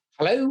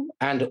Hello,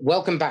 and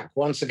welcome back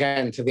once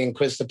again to the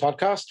Inquisitor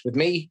podcast with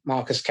me,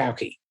 Marcus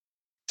Cauchi.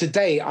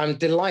 Today, I'm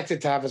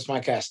delighted to have as my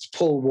guest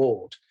Paul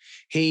Ward.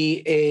 He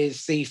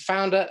is the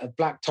founder of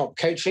Blacktop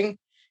Coaching.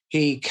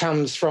 He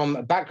comes from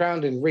a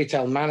background in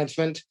retail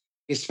management.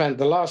 He spent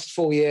the last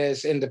 4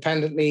 years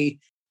independently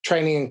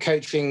training and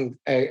coaching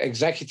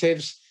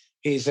executives.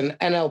 He's an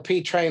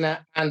NLP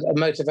trainer and a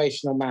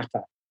motivational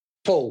mapper.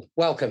 Paul,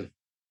 welcome.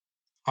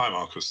 Hi,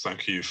 Marcus.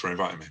 Thank you for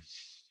inviting me.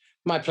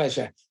 My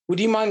pleasure. Would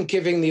you mind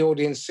giving the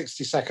audience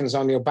 60 seconds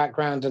on your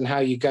background and how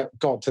you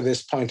got to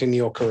this point in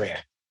your career?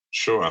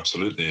 Sure,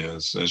 absolutely.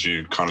 As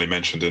you kindly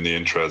mentioned in the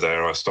intro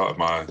there, I started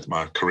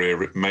my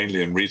career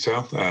mainly in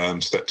retail,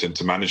 stepped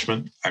into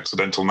management,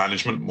 accidental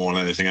management more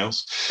than anything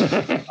else.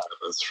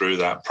 Through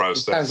that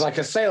process. Sounds like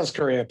a sales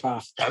career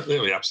path.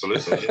 Absolutely. Yes.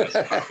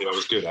 I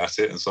was good at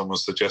it and someone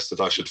suggested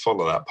I should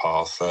follow that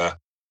path.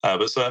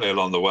 But certainly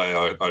along the way,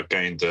 I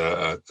gained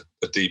a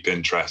deep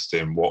interest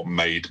in what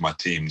made my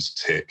teams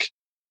tick.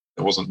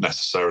 It wasn't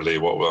necessarily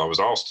what I was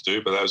asked to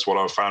do, but that was what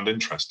I found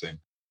interesting.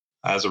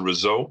 As a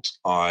result,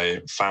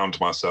 I found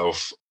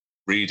myself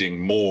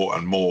reading more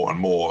and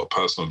more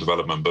personal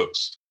development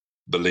books,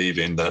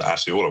 believing that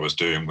actually all I was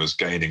doing was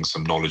gaining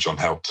some knowledge on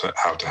how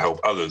to help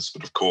others.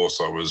 But of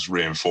course, I was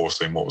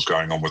reinforcing what was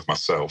going on with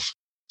myself.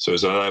 So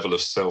there's a level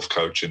of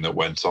self-coaching that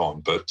went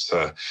on. But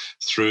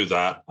through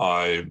that,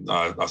 I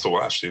thought,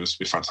 well, actually, it would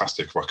be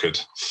fantastic if I could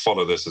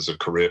follow this as a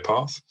career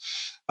path.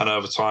 And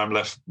over time,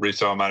 left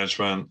retail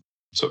management,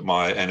 took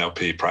my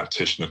NLP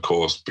practitioner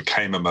course,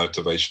 became a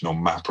motivational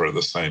mapper at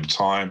the same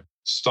time,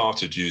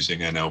 started using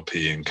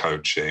NLP in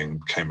coaching,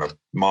 became a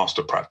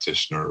master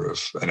practitioner of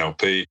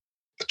NLP,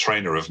 a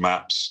trainer of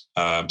maps,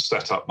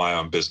 set up my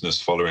own business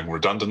following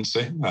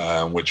redundancy,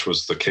 which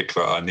was the kick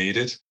that I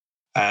needed.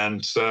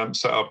 And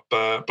set up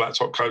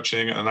Blacktop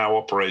Coaching and now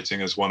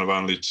operating as one of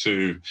only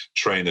 2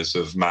 trainers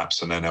of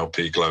MAPS and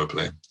NLP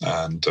globally,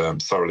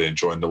 and thoroughly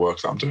enjoying the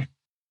work that I'm doing.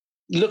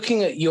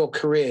 Looking at your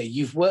career,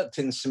 you've worked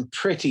in some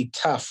pretty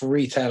tough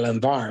retail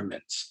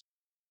environments.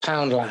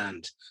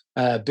 Poundland,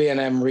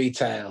 B&M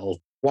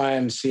Retail,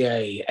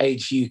 YMCA,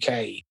 Age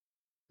UK.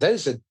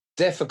 Those are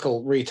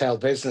difficult retail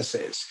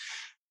businesses.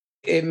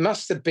 It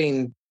must have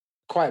been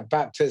quite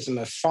baptism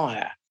of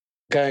fire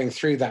going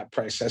through that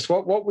process.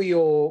 What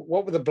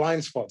were the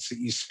blind spots that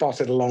you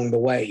spotted along the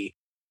way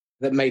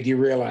that made you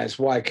realize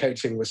why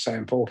coaching was so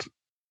important?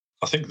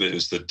 I think that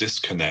is the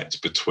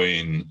disconnect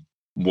between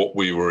what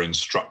we were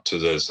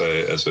instructed as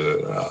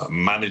a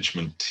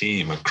management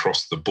team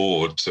across the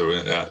board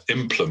to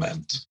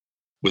implement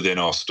within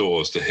our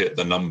stores to hit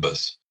the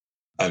numbers.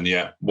 And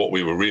yet what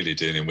we were really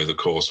dealing with, of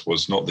course,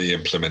 was not the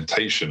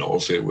implementation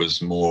of, it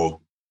was more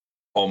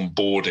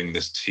onboarding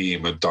this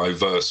team of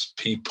diverse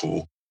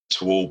people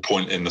to all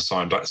point in the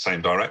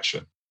same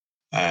direction.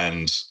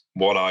 And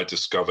what I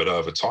discovered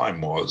over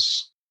time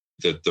was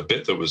that the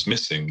bit that was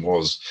missing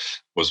was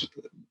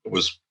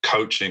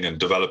coaching and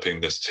developing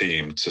this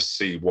team to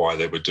see why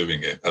they were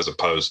doing it, as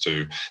opposed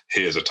to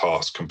here's a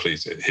task,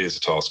 complete it, here's a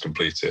task,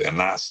 complete it. And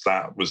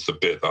that was the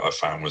bit that I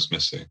found was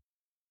missing.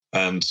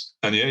 And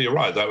yeah, you're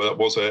right. That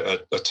was a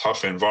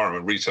tough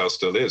environment. Retail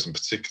still is, and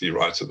particularly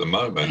right at the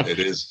moment, it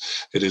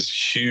is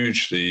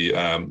hugely.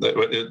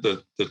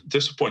 The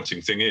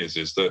disappointing thing is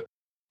that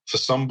for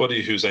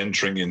somebody who's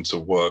entering into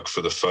work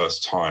for the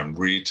first time,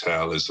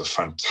 retail is a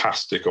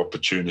fantastic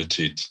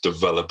opportunity to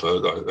develop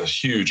a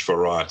huge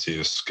variety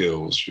of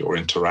skills. Your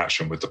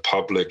interaction with the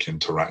public,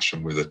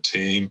 interaction with a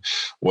team,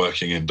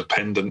 working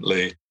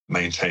independently,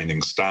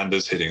 maintaining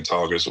standards, hitting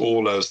targets,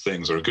 all those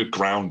things are a good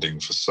grounding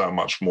for so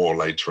much more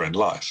later in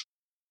life.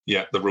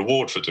 Yet the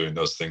reward for doing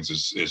those things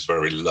is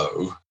very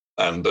low.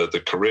 And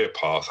the career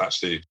path,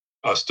 actually,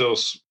 I still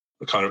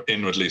kind of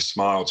inwardly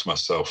smile to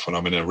myself when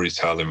I'm in a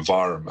retail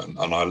environment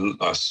and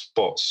I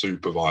spot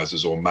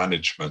supervisors or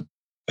management.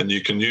 And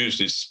you can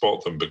usually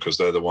spot them because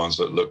they're the ones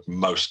that look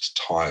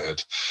most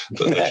tired,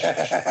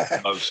 that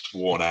they're most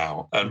worn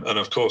out. And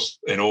of course,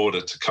 in order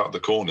to cut the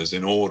corners,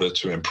 in order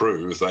to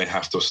improve, they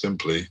have to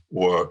simply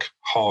work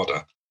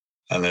harder.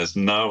 And there's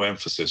no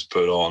emphasis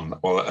put on,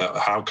 well,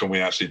 how can we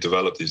actually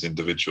develop these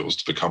individuals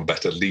to become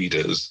better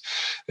leaders?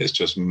 It's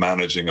just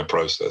managing a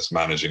process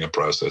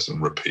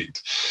and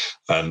repeat.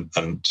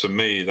 And to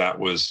me, that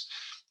was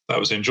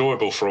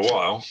enjoyable for a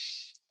while.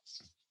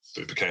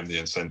 It became the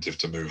incentive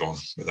to move on,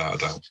 without a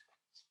doubt.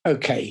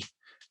 Okay.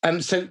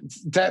 So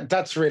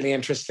that's really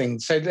interesting.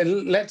 So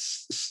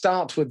let's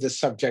start with the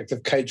subject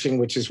of coaching,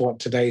 which is what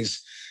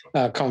today's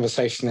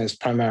conversation is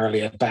primarily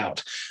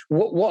about.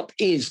 What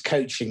is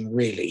coaching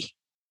really?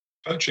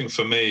 Coaching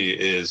for me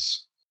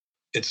is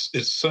it's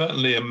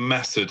certainly a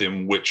method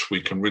in which we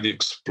can really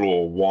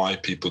explore why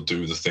people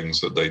do the things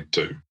that they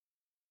do.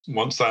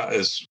 Once that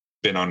has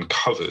been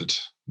uncovered,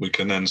 we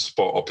can then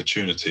spot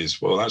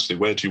opportunities. Well, actually,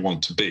 where do you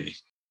want to be?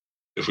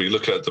 If we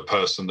look at the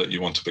person that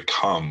you want to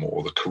become,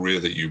 or the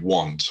career that you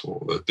want,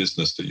 or the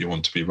business that you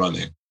want to be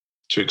running,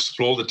 to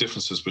explore the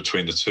differences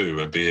between the two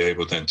and be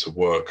able then to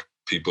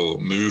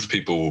move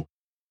people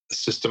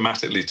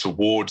systematically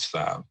towards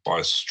that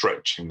by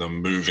stretching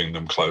them, moving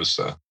them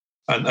closer.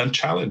 and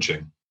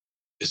challenging.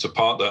 It's a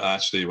part that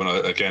actually, when I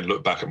again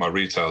look back at my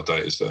retail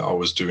days, that I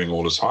was doing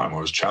all the time. I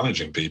was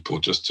challenging people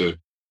just to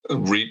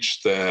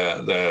reach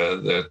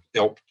their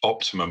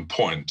optimum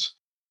point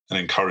and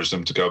encourage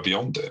them to go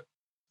beyond it.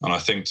 And I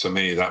think, to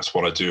me, that's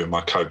what I do in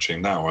my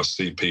coaching now. I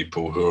see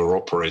people who are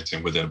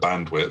operating within a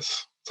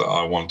bandwidth that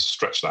I want to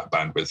stretch that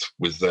bandwidth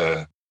with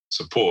their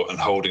support and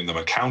holding them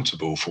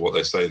accountable for what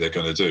they say they're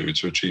going to do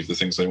to achieve the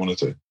things they want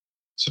to do.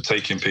 So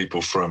taking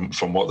people from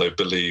what they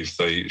believe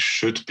they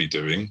should be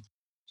doing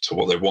to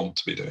what they want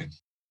to be doing.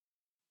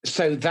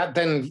 So that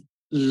then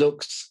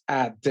looks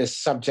at this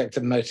subject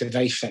of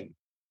motivation.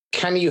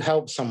 Can you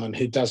help someone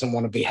who doesn't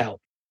want to be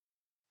helped?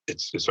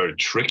 It's very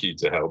tricky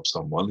to help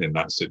someone in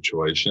that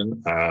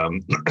situation.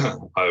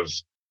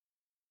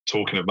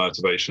 Talking of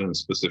motivation, and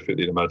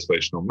specifically the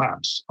motivational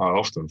maps, I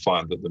often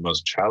find that the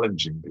most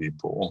challenging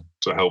people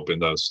to help in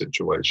those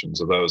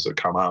situations are those that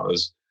come out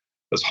as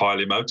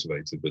highly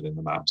motivated within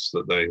the maps,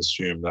 that they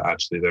assume that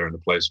actually they're in a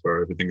place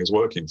where everything is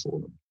working for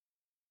them.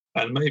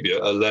 And maybe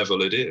at a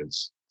level it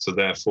is. So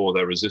therefore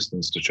their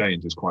resistance to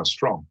change is quite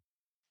strong.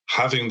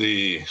 Having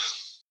the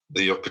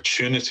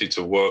opportunity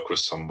to work with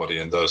somebody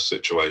in those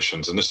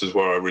situations, and this is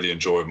where I really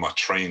enjoy my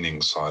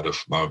training side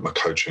of my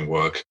coaching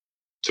work,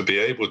 to be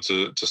able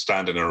to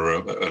stand in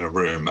a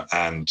room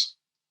and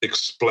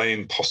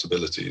explain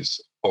possibilities,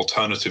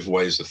 alternative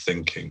ways of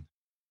thinking,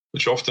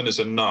 which often is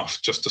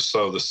enough just to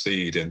sow the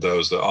seed in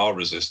those that are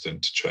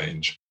resistant to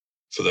change,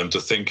 for them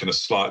to think in a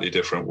slightly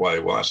different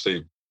way. Well,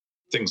 actually,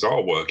 things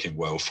are working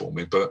well for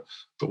me, but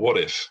what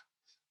if?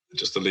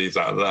 Just to leave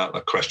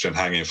that question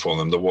hanging for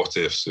them, the what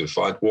ifs. If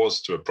I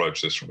was to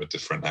approach this from a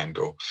different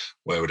angle,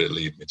 where would it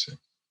lead me to?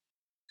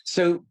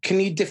 So can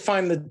you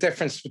define the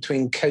difference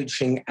between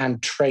coaching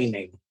and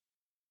training?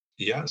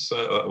 Yes.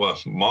 Well,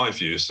 my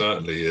view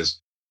certainly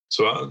is,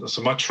 so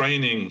my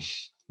training,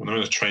 when I'm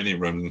in a training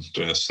room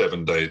doing a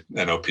 7-day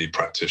NLP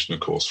practitioner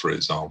course, for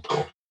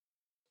example,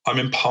 I'm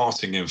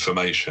imparting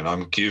information.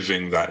 I'm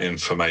giving that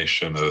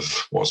information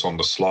of what's on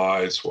the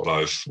slides,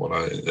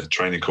 a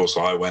training course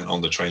I went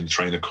on, the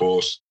trainer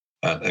course,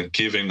 and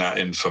giving that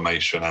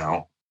information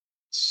out.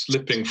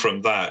 Slipping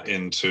from that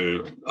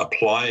into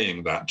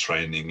applying that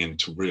training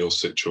into real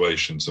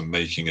situations and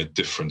making a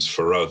difference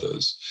for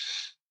others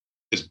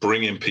is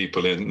bringing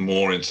people in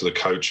more into the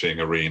coaching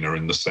arena,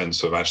 in the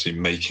sense of actually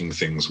making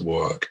things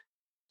work.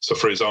 So,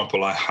 for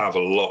example, I have a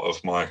lot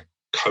of my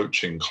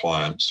coaching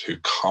clients who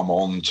come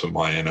on to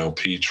my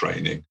NLP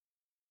training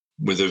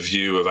with a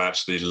view of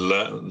actually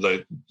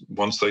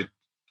once they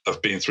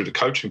have been through the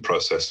coaching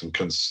process and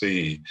can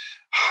see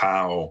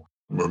how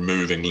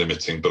removing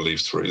limiting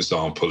beliefs, for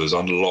example, has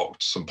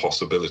unlocked some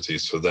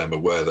possibilities for them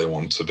of where they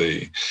want to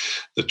be.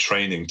 The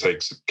training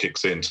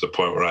kicks in to the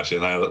point where actually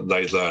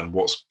they learn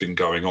what's been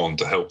going on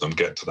to help them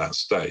get to that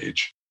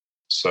stage.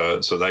 So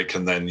they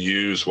can then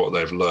use what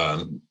they've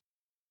learned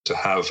to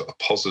have a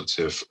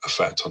positive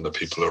effect on the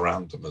people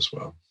around them as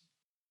well.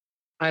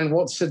 And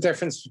what's the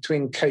difference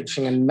between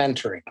coaching and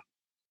mentoring?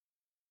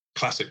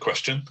 Classic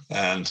question,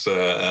 and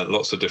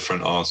lots of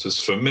different answers.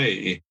 For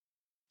me,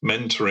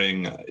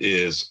 mentoring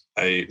is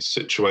a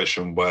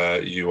situation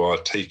where you are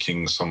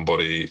taking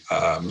somebody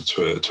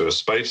to a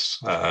space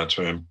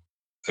to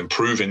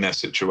improve in their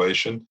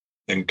situation,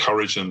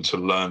 encourage them to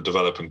learn,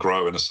 develop, and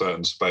grow in a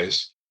certain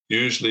space,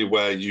 usually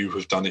where you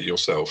have done it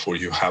yourself or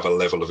you have a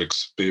level of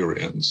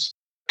experience.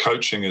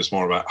 Coaching is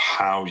more about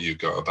how you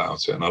go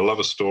about it. And I love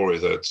a story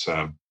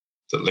that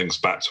links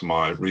back to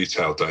my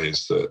retail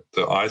days that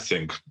I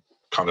think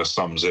kind of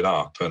sums it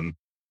up. And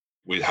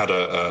we had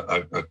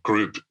a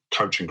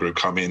coaching group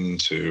come in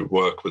to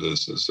work with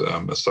us as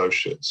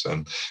associates,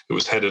 and it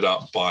was headed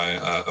up by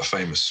a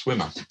famous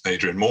swimmer,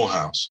 Adrian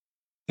Morehouse.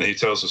 And he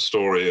tells a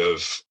story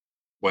of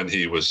when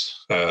he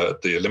was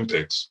at the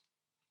Olympics.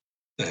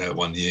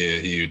 One year,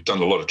 he'd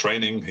done a lot of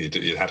training.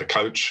 He had a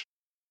coach,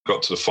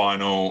 got to the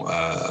final,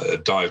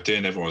 dived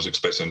in. Everyone was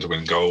expecting him to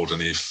win gold,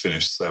 and he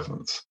finished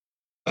 7th.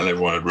 And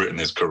everyone had written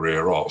his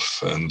career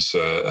off and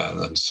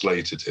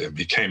slated him.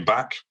 He came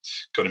back,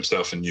 got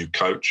himself a new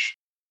coach,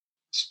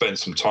 spent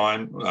some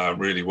time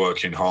really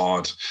working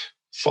hard,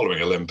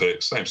 following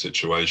Olympics, same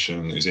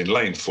situation. He's in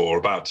lane 4,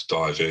 about to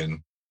dive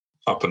in,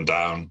 up and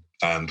down,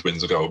 and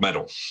wins a gold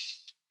medal.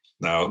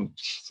 Now,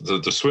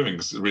 the swimming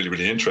is really,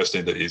 really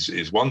interesting that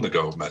he's won the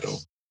gold medal.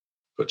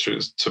 But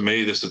to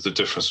me, this is the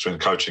difference between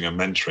coaching and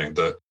mentoring.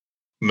 That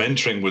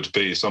mentoring would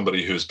be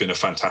somebody who's been a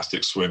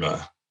fantastic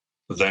swimmer,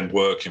 then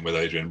working with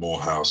Adrian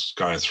Morehouse,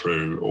 going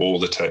through all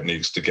the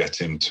techniques to get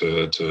him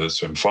to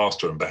swim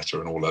faster and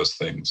better and all those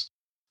things.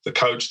 The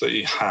coach that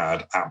he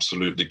had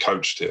absolutely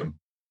coached him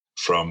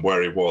from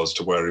where he was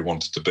to where he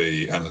wanted to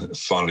be and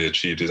finally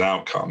achieved his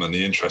outcome. And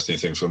the interesting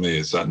thing for me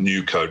is that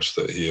new coach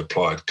that he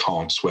applied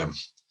can't swim.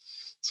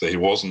 So he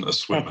wasn't a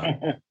swimmer.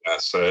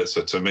 So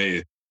to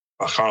me,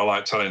 I kind of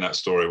like telling that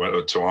story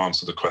to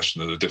answer the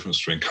question of the difference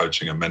between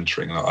coaching and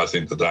mentoring. And I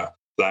think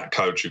that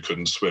coach who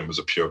couldn't swim was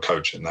a pure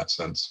coach in that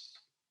sense.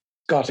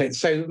 Got it.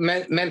 So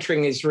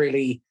mentoring is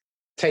really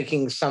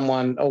taking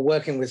someone or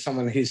working with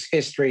someone whose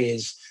history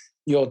is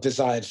your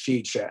desired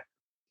future.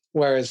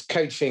 whereas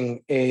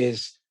coaching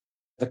is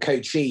the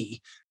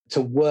coachee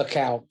to work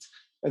out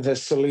the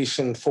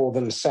solution for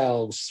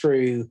themselves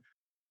through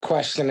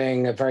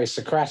questioning, a very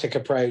Socratic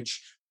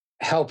approach,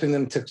 helping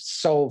them to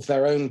solve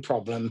their own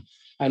problem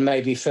and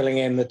maybe filling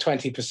in the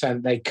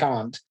 20% they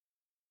can't,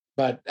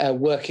 but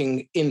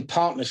working in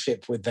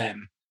partnership with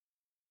them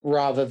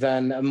rather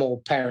than a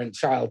more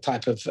parent-child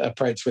type of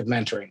approach with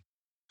mentoring.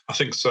 I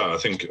think so. I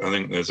think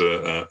there's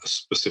a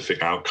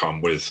specific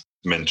outcome with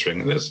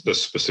mentoring.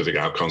 There's specific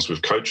outcomes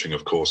with coaching,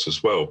 of course,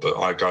 as well. But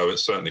I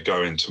certainly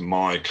go into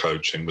my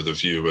coaching with a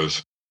view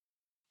of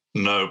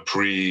no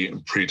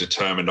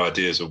predetermined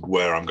ideas of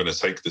where I'm going to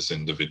take this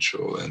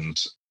individual, and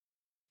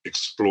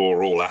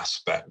explore all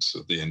aspects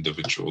of the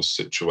individual's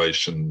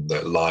situation,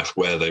 their life,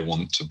 where they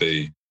want to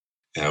be,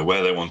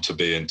 where they want to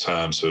be in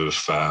terms of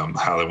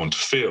how they want to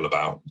feel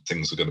about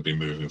things are going to be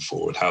moving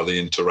forward, how they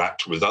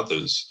interact with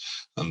others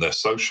and their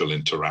social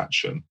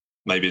interaction,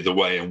 maybe the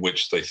way in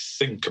which they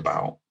think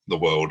about the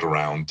world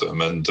around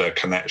them and their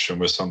connection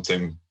with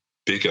something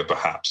bigger,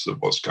 perhaps, than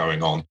what's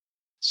going on.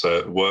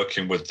 So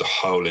working with the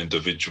whole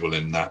individual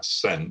in that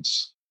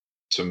sense,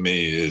 to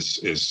me, is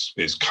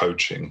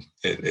coaching.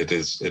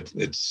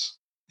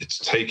 It's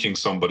taking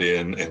somebody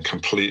in and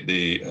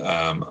completely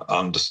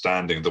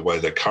understanding the way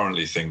they're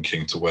currently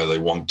thinking to where they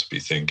want to be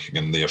thinking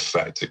and the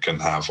effect it can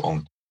have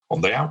on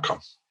the outcome.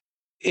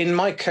 In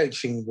my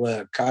coaching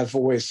work, I've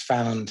always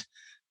found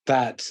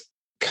that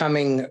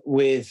coming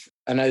with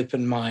an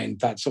open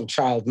mind, that sort of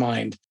child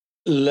mind,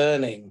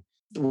 learning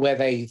where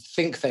they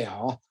think they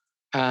are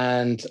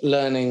and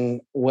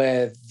learning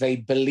where they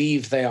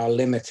believe they are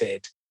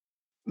limited,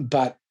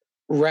 but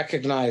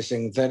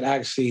recognizing that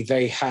actually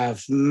they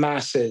have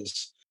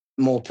masses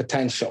more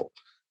potential.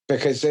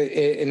 Because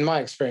in my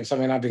experience, I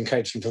mean, I've been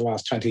coaching for the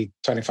last 20,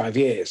 25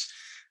 years,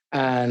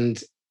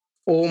 and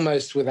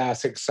almost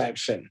without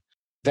exception,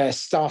 their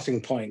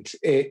starting point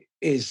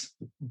is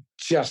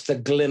just a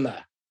glimmer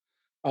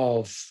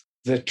of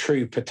the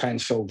true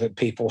potential that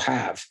people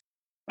have.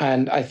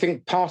 And I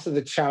think part of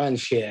the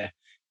challenge here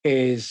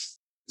is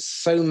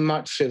so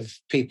much of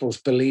people's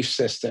belief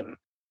system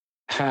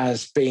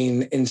has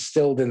been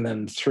instilled in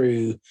them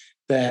through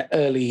their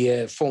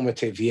early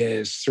formative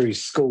years, through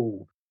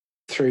school,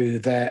 through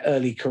their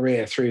early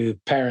career, through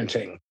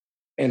parenting,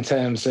 in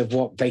terms of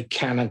what they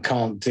can and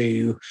can't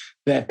do,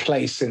 their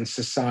place in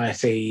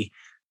society,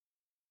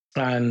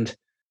 and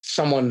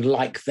someone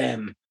like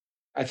them.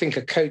 I think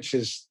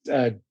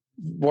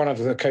one of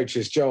the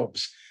coach's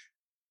jobs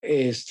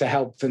is to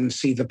help them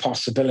see the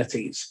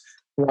possibilities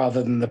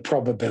rather than the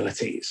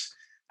probabilities.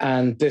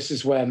 And this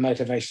is where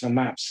motivational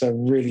maps are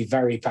really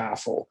very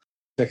powerful,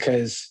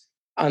 because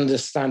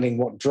understanding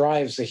what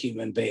drives a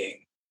human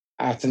being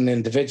at an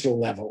individual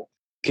level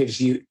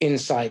gives you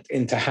insight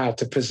into how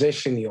to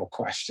position your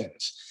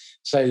questions.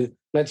 So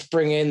let's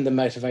bring in the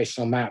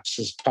motivational maps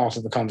as part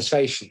of the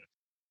conversation.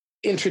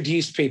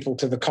 Introduce people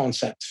to the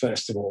concept,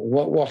 first of all.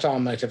 What are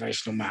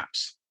motivational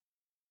maps?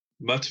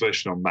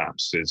 Motivational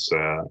Maps is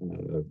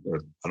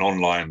an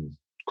online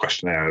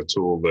questionnaire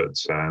tool that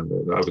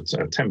over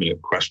a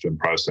 10-minute question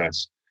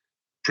process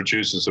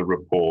produces a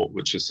report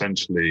which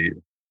essentially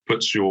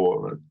puts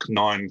your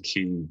 9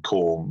 key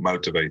core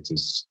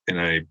motivators in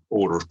a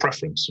order of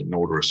preference, in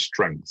order of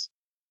strength.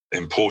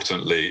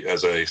 Importantly,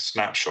 as a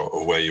snapshot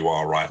of where you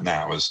are right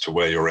now, as to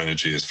where your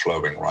energy is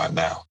flowing right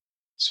now.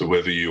 So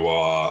whether you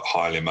are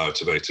highly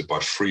motivated by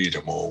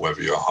freedom or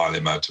whether you're highly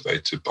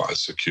motivated by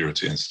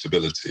security and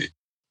stability,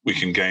 we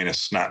can gain a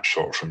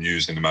snapshot from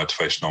using the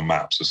motivational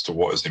maps as to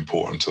what is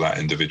important to that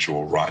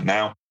individual right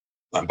now.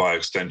 And by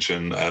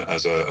extension,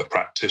 as a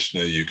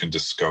practitioner, you can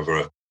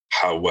discover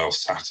how well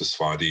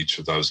satisfied each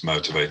of those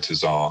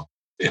motivators are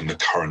in the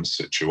current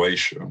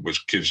situation,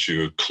 which gives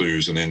you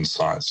clues and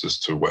insights as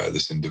to where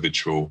this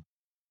individual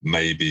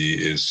maybe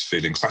is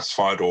feeling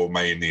satisfied or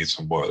may need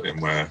some work in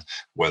where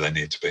they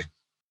need to be.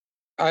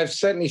 I've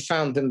certainly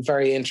found them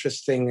very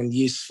interesting and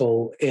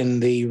useful in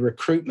the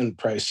recruitment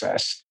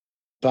process,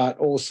 but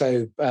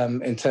also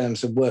in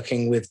terms of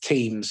working with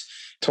teams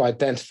to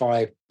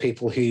identify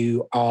people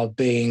who are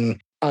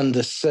being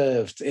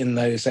underserved in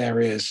those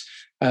areas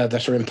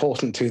that are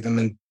important to them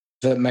and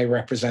that may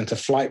represent a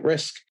flight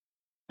risk.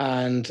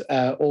 And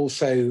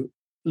also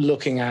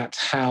looking at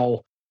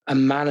how a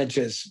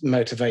manager's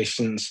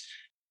motivations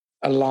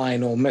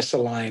align or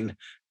misalign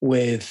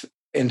with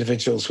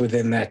individuals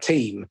within their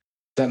team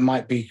that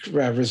might be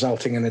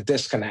resulting in a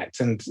disconnect.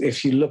 And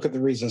if you look at the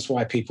reasons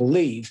why people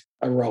leave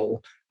a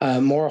role,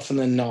 more often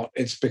than not,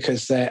 it's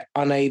because they're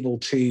unable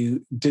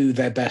to do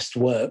their best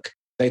work.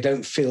 They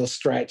don't feel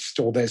stretched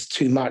or there's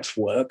too much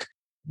work.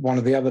 One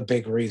of the other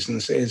big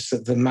reasons is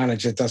that the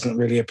manager doesn't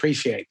really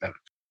appreciate them.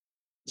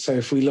 So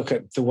if we look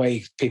at the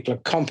way people are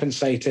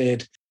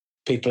compensated,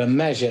 people are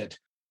measured,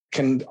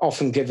 can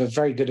often give a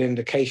very good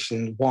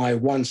indication why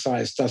one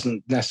size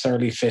doesn't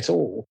necessarily fit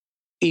all,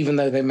 even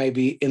though they may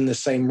be in the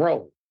same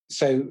role.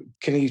 So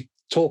can you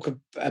talk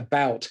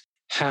about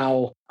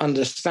how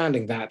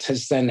understanding that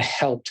has then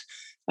helped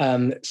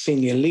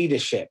senior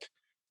leadership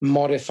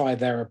modify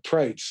their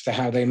approach to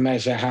how they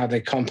measure, how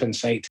they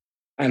compensate,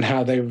 and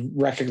how they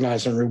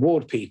recognize and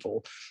reward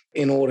people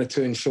in order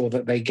to ensure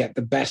that they get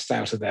the best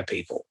out of their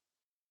people.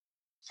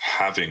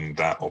 Having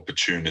that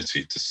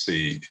opportunity to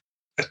see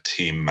a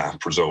team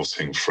map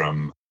resulting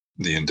from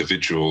the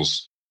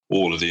individuals,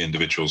 all of the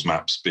individuals'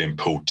 maps being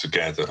pulled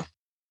together.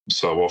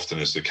 So often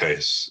is the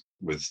case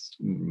with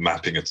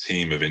mapping a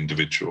team of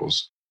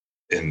individuals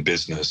in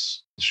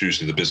business. It's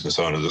usually the business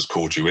owner that's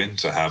called you in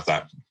to have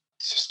that, to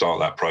start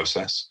that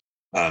process.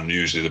 And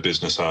usually the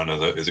business owner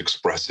that is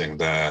expressing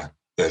their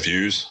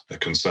views, their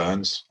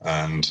concerns,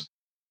 and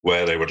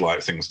where they would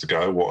like things to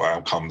go, what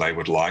outcome they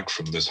would like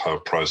from this whole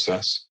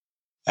process.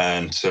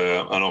 And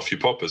off you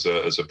pop as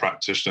a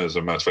practitioner, as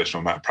a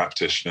motivational map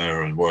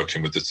practitioner, and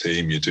working with the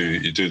team. You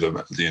do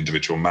the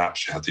individual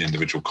maps, you have the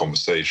individual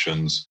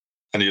conversations,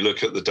 and you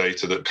look at the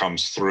data that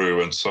comes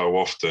through. And so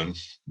often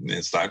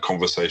it's that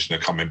conversation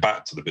of coming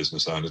back to the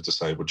business owner to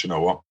say, well, do you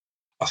know what?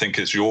 I think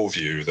it's your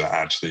view that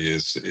actually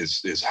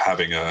is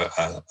having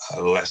a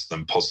less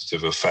than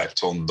positive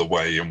effect on the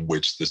way in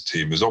which this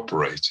team is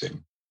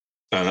operating.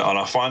 And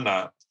I find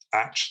that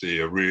actually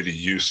a really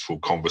useful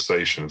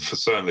conversation for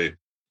certainly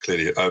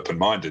clearly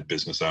open-minded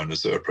business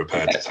owners that are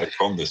prepared to take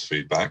on this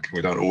feedback.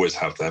 We don't always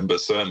have them, but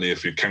certainly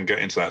if you can get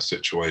into that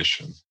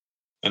situation.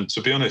 And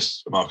to be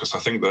honest, Marcus, I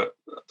think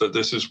that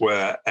this is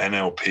where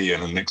NLP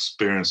and an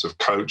experience of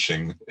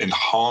coaching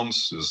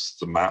enhances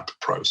the map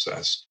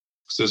process.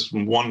 Because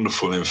there's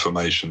wonderful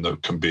information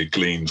that can be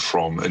gleaned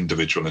from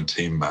individual and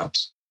team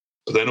maps.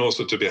 But then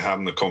also to be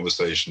having the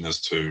conversation as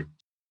to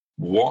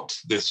what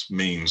this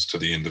means to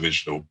the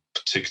individual,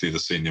 particularly the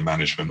senior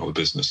management or the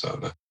business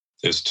owner,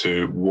 as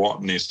to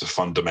what needs to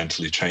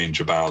fundamentally change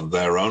about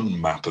their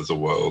own map of the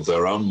world,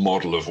 their own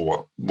model of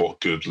what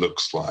good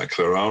looks like,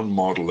 their own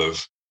model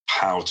of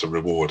how to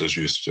reward, as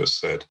you just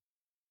said.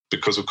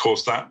 Because, of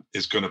course, that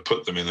is going to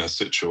put them in a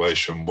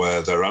situation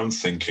where their own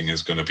thinking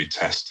is going to be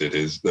tested,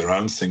 their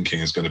own thinking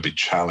is going to be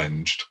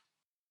challenged.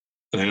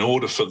 And in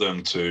order for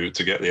them to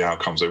get the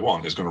outcomes they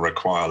want, is going to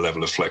require a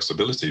level of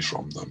flexibility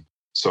from them.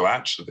 So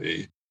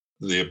actually,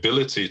 the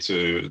ability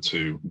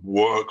to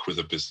work with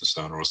a business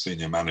owner or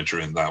senior manager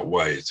in that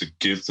way, to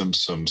give them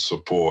some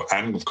support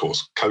and, of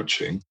course,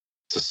 coaching,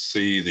 to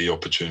see the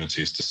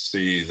opportunities, to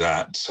see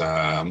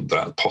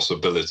that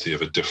possibility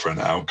of a different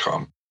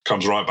outcome,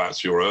 comes right back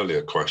to your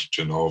earlier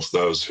question of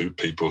those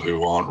people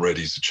who aren't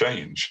ready to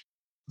change.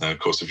 Now, of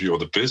course, if you're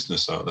the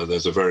business owner,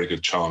 there's a very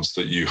good chance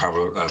that you have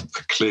a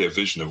clear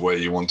vision of where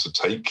you want to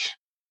take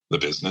the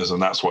business,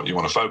 and that's what you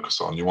want to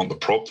focus on. You want the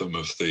problem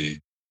of the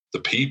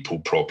people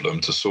problem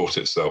to sort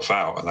itself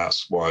out, and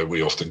that's why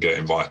we often get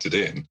invited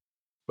in.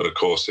 But of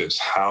course, it's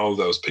how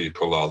those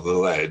people are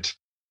led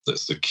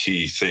that's the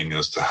key thing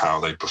as to how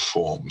they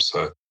perform.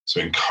 So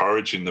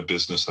encouraging the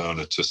business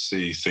owner to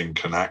see,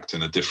 think, and act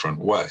in a different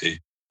way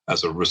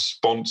as a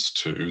response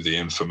to the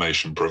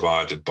information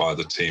provided by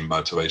the team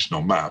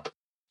motivational map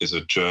is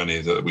a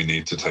journey that we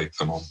need to take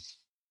them on.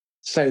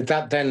 So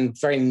that then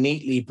very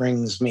neatly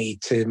brings me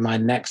to my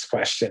next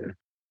question,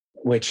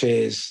 which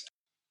is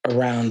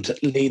around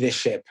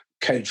leadership,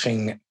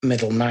 coaching,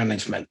 middle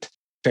management,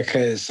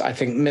 because I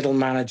think middle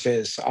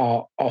managers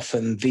are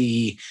often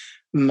the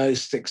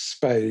most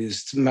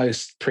exposed,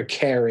 most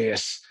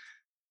precarious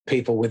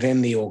people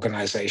within the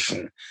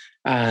organization,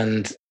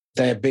 and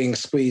they're being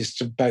squeezed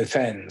to both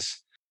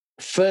ends.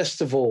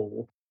 First of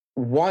all,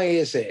 why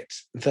is it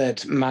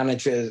that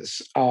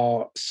managers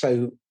are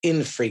so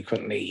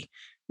infrequently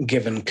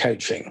given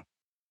coaching?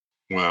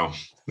 Well,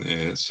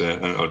 it's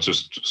I'll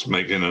just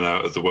making a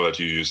note of the word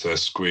you used there,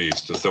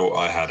 squeezed. The thought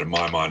I had in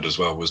my mind as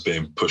well was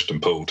being pushed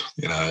and pulled,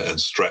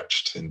 and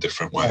stretched in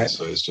different ways. Right.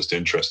 So it's just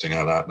interesting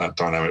how that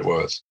dynamic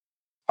works.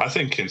 I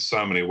think in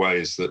so many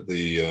ways that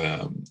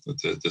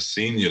the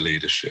senior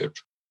leadership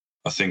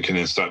are thinking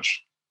in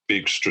such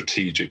big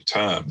strategic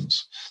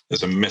terms.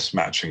 There's a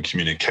mismatch in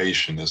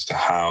communication as to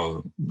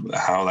how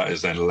that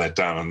is then led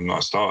down. And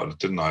I started,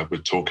 didn't I,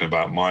 with talking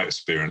about my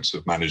experience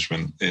of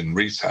management in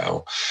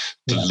retail,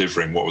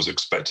 delivering what was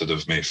expected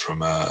of me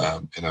from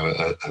a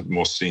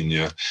more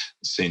senior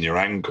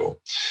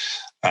angle.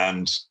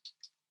 And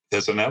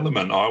there's an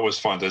element, I always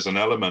find there's an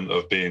element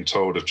of being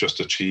told of just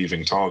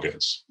achieving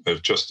targets,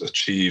 of just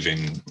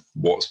achieving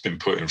what's been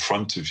put in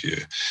front of you.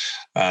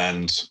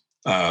 And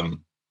that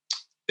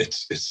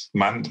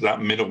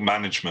middle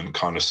management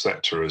kind of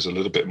sector is a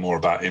little bit more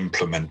about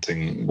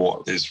implementing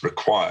what is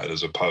required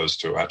as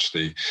opposed to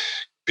actually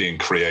being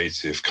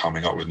creative,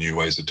 coming up with new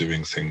ways of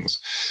doing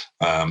things.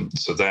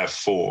 So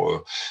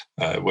therefore,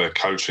 where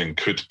coaching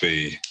could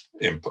be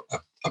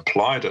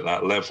applied at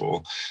that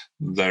level,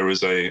 there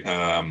is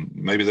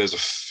maybe there's a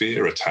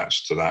fear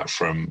attached to that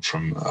from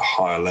a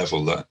higher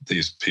level that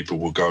these people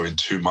will go in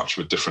too much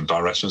with different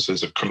directions.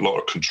 There's a lot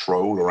of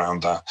control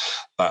around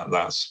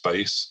that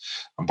space,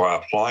 and by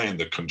applying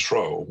the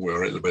control,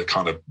 we're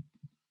kind of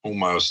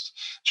almost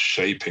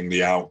shaping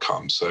the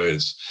outcome. So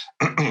it's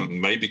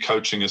maybe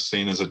coaching is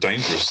seen as a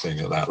dangerous thing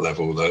at that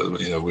level,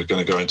 that we're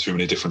going to go in too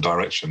many different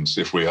directions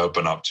if we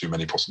open up too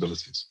many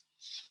possibilities.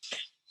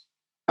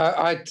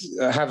 I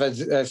have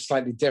a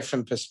slightly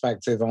different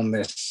perspective on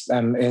this,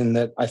 in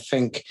that I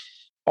think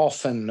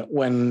often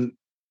when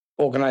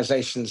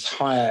organizations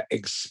hire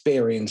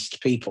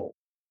experienced people,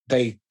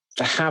 they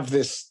have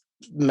this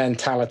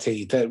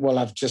mentality that, well,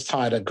 I've just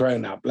hired a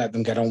grown-up, let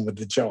them get on with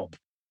the job.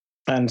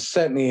 And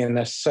certainly in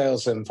a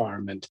sales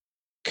environment,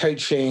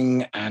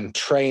 coaching and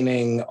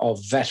training of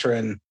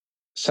veteran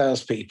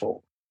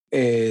salespeople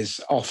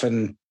is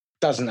often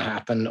doesn't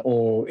happen,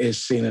 or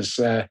is seen as,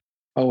 oh,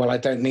 well, I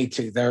don't need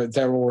to.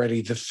 They're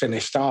already the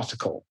finished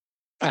article.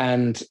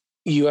 And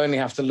you only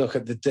have to look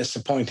at the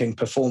disappointing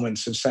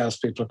performance of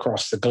salespeople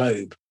across the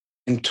globe.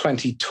 In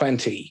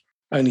 2020,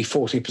 only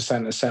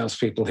 40% of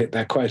salespeople hit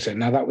their quota.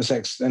 Now, that was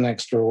an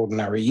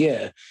extraordinary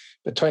year,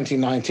 but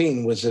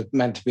 2019 was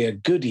meant to be a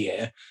good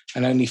year,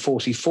 and only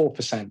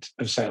 44%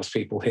 of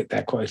salespeople hit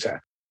their quota.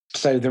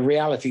 So the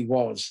reality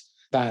was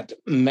that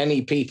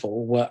many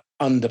people were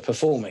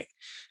underperforming.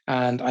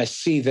 And I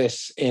see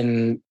this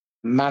in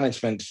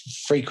management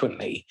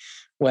frequently,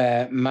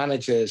 where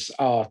managers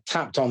are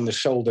tapped on the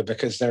shoulder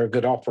because they're a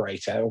good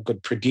operator or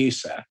good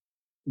producer.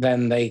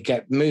 Then they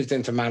get moved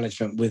into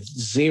management with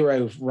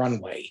zero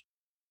runway,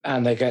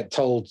 and they get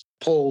told,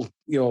 Paul,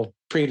 your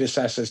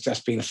predecessor's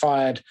just been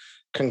fired.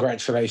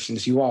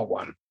 Congratulations, you are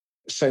one.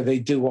 So they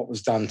do what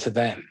was done to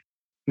them.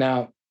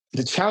 Now,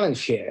 the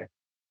challenge here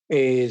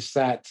is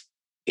that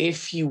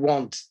if you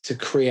want to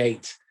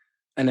create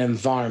an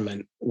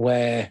environment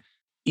where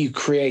you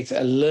create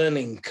a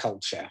learning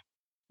culture,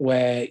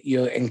 where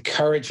you're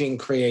encouraging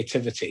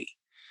creativity,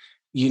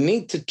 you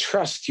need to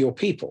trust your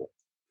people.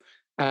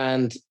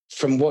 And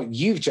from what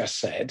you've just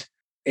said,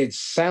 it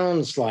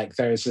sounds like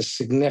there is a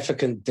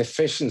significant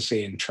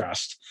deficiency in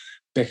trust,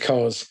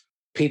 because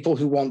people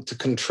who want to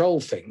control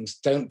things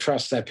don't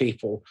trust their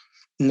people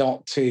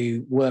not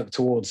to work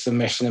towards the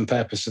mission and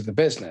purpose of the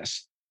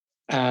business.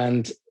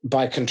 And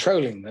by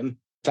controlling them,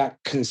 that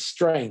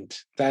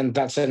constraint, then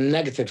that's a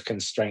negative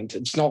constraint.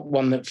 It's not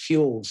one that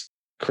fuels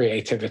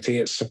creativity,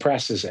 it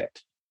suppresses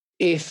it.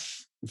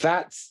 If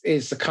that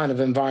is the kind of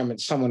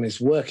environment someone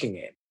is working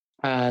in,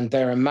 and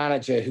they're a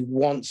manager who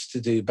wants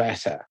to do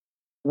better,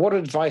 what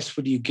advice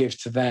would you give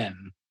to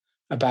them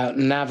about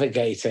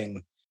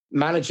navigating,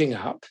 managing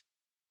up,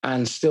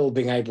 and still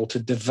being able to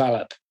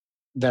develop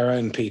their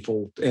own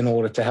people in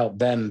order to help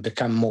them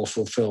become more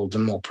fulfilled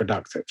and more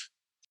productive?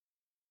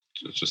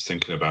 Just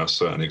thinking about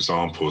certain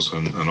examples,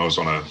 and I was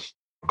on a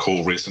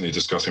call recently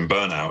discussing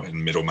burnout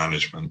in middle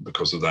management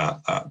because of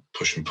that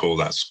push and pull,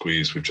 that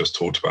squeeze we've just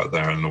talked about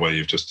there, and the way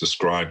you've just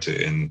described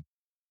it, in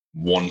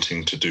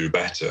wanting to do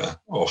better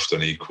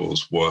often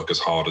equals work as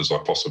hard as I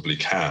possibly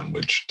can,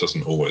 which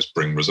doesn't always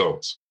bring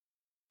results.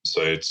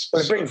 So it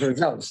brings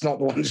results, not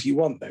the ones you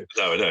want, though.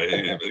 No,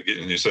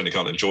 you certainly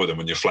can't enjoy them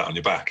when you're flat on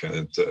your back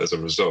as a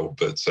result.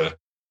 But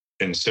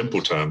in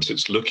simple terms,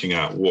 it's looking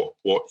at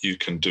what you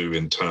can do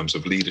in terms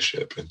of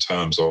leadership, in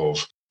terms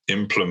of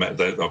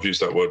I've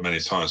used that word many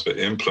times, but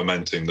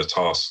implementing the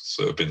tasks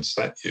that have been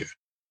set you,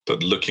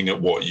 but looking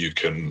at what you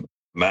can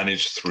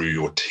manage through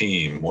your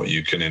team, what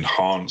you can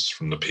enhance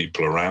from the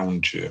people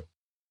around you.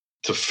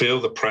 To feel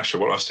the pressure,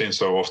 what I've seen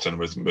so often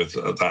with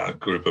that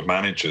group of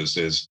managers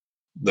is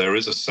there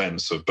is a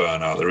sense of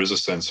burnout, there is a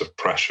sense of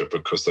pressure,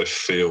 because they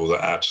feel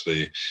that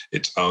actually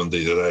it's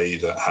only they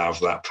that have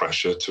that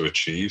pressure to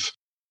achieve,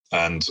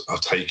 and are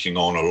taking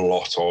on a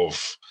lot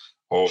of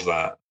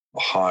that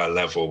higher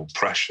level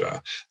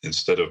pressure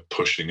instead of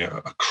pushing it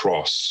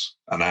across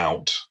and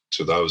out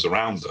to those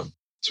around them.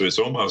 So it's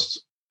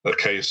almost a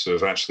case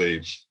of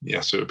actually,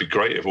 yes, it would be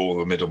great if all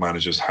the middle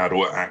managers had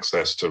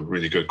access to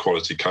really good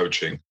quality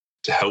coaching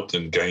to help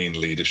them gain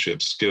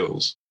leadership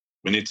skills.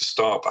 We need to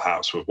start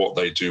perhaps with what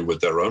they do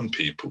with their own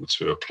people,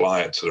 to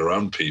apply it to their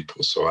own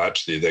people. So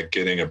actually they're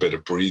getting a bit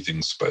of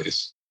breathing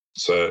space.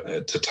 So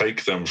to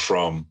take them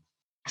from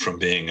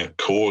being a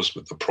cause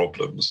with the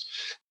problems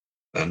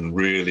and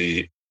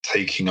really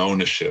taking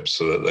ownership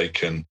so that they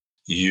can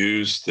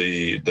use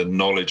the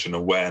knowledge and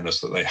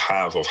awareness that they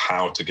have of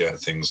how to get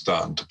things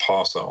done, to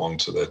pass that on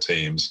to their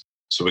teams.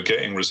 So we're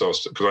getting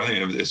results, because I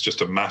think it's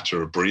just a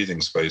matter of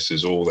breathing space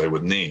is all they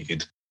would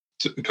need.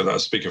 Because I'm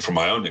speaking from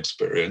my own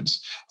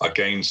experience, I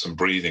gained some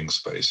breathing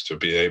space to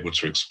be able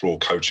to explore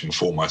coaching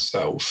for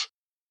myself.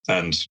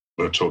 And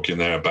we're talking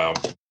there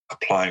about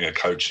applying a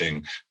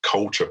coaching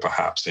culture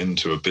perhaps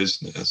into a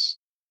business.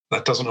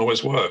 That doesn't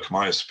always work.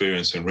 My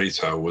experience in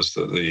retail was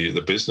that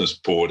the business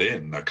brought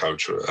in a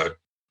culture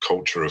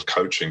of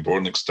coaching, brought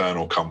an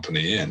external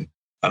company in.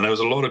 And there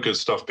was a lot of good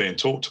stuff being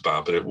talked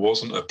about, but it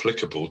wasn't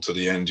applicable to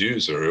the end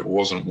user. It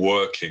wasn't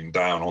working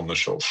down on the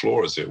shop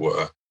floor, as it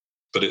were.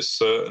 But it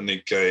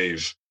certainly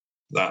gave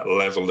that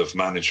level of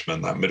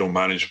management, that middle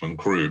management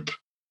group,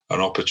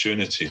 an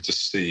opportunity to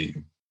see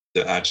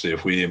that actually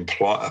if we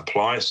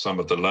apply some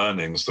of the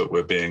learnings that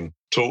were being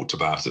talked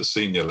about at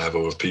senior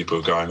level of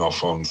people going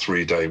off on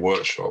 3-day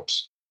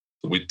workshops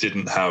that we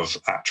didn't have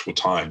actual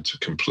time to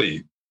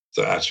complete,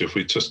 that actually if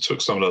we just took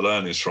some of the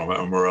learnings from it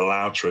and were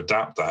allowed to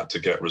adapt that to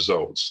get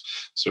results.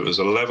 So it was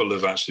a level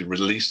of actually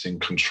releasing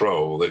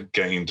control that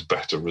gained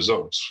better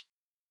results.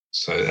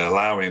 So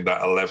allowing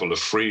that a level of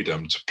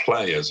freedom to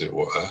play, as it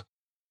were,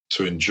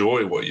 to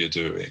enjoy what you're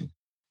doing.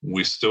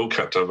 We still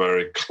kept a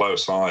very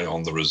close eye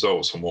on the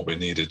results and what we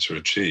needed to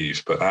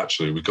achieve. But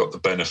actually, we got the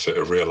benefit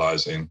of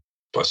realizing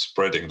by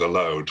spreading the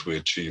load, we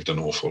achieved an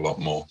awful lot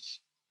more.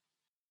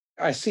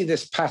 I see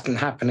this pattern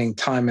happening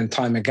time and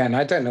time again.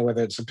 I don't know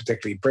whether it's a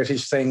particularly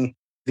British thing,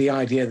 the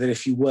idea that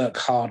if you work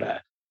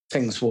harder,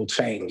 things will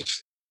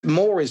change.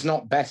 More is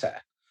not better.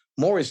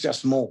 More is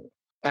just more.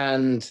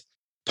 And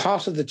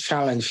part of the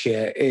challenge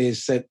here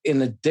is that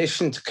in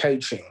addition to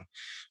coaching,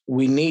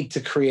 we need to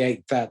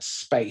create that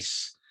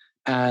space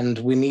and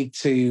we need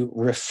to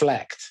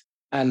reflect.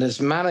 And as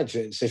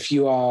managers, if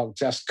you are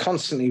just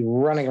constantly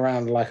running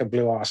around like a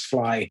blue-ass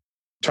fly,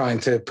 trying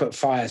to put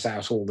fires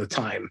out all the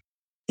time,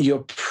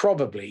 you're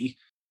probably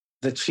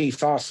the chief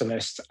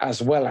arsonist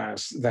as well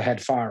as the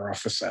head fire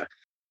officer.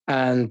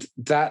 And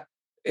that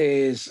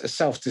is a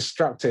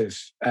self-destructive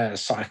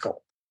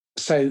cycle.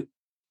 So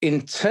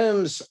in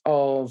terms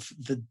of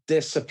the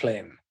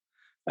discipline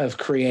of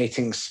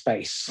creating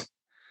space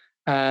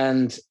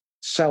and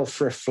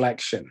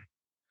self-reflection,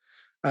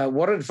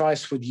 what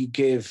advice would you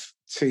give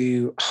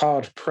to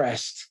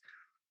hard-pressed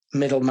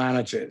middle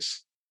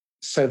managers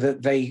so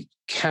that they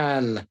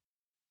can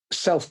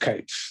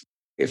self-coach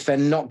if they're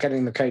not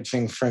getting the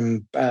coaching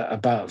from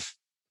above?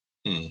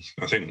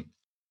 I think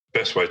the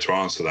best way to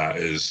answer that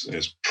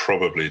is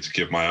probably to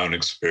give my own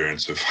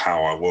experience of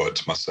how I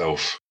worked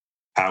myself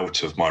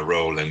out of my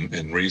role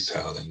in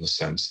retail, in the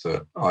sense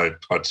that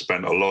I'd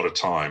spent a lot of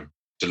time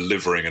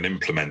delivering and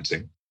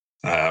implementing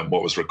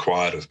what was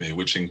required of me,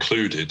 which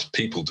included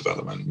people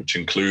development, which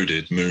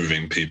included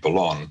moving people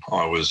on.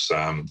 I was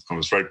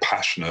very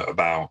passionate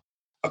about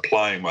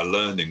applying my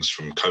learnings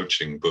from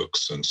coaching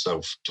books and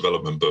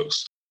self-development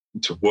books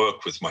to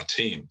work with my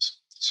teams.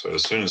 So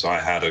as soon as I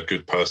had a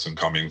good person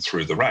coming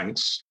through the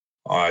ranks,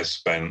 I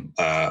spent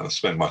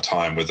my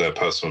time with their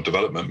personal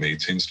development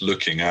meetings,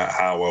 looking at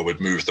how I would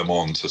move them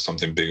on to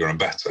something bigger and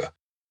better,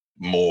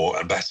 more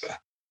and better.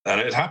 And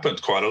it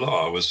happened quite a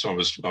lot. I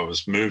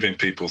was moving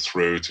people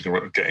through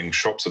to getting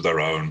shops of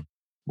their own,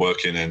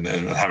 working and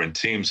having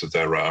teams of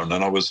their own.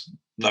 And I was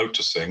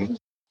noticing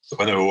that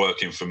when they were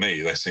working for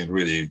me, they seemed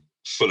really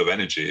full of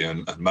energy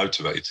and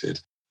motivated,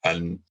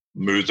 and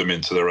moved them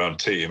into their own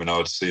team. And I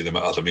would see them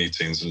at other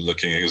meetings and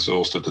looking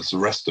exhausted as the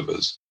rest of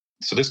us.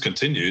 So this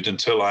continued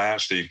until I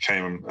actually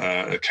came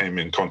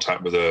in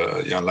contact with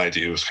a young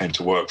lady who came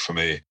to work for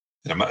me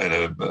in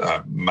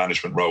a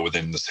management role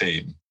within the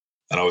team.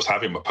 And I was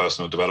having my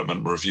personal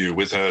development review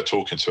with her,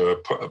 talking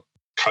to her,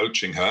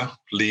 coaching her,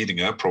 leading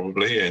her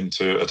probably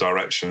into a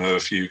direction of,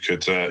 if you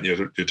could,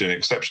 you're doing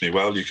exceptionally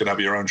well, you could have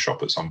your own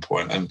shop at some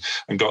point, and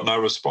got no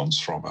response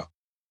from her.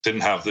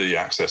 Didn't have the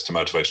access to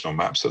motivational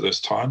maps at this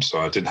time, so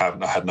I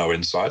had no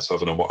insights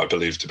other than what I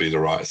believed to be the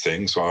right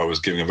thing. So I was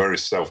giving a very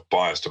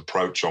self-biased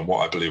approach on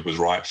what I believed was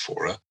right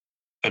for her.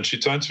 And she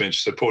turned to me and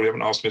she said, "Paul, you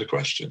haven't asked me the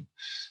question."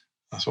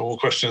 I said, "What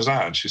question is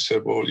that?" And she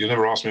said, "Well, you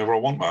never asked me whether I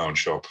want my own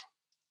shop."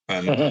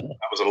 And that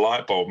was a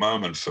light bulb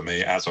moment for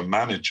me as a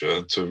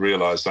manager to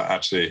realize that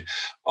actually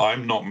I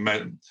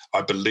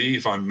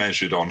believe I'm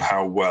measured on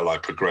how well I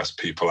progress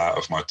people out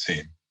of my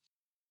team.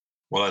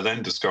 What I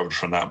then discovered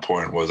from that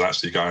point was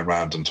actually going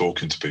around and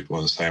talking to people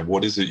and saying,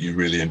 what is it you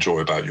really enjoy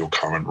about your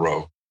current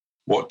role?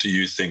 What do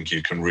you think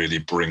you can really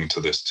bring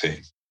to this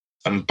team?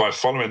 And by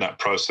following that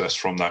process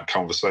from that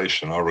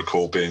conversation, I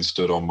recall being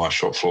stood on my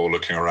shop floor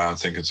looking around,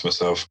 thinking to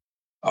myself,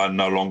 I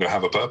no longer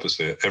have a purpose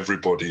here.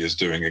 Everybody is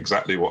doing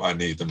exactly what I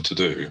need them to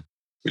do,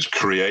 which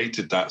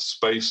created that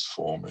space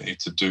for me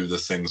to do the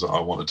things that I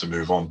wanted to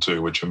move on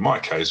to, which in my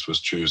case was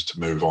choose to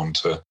move on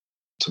to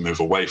move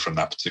away from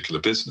that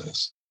particular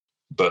business.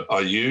 But I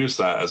use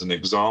that as an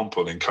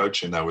example in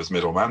coaching now with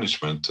middle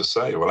management to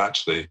say, well,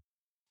 actually,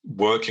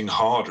 working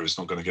harder is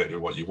not going to get you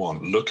what you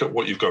want. Look at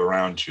what you've got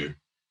around you.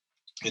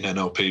 In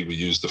NLP, we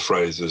use the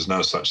phrase, there's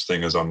no such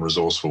thing as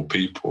unresourceful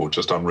people,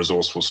 just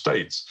unresourceful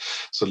states.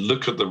 So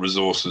look at the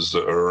resources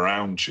that are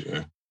around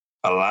you.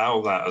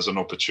 Allow that as an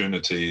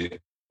opportunity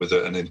with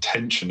an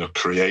intention of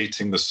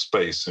creating the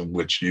space in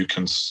which you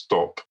can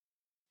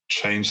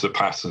change the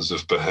patterns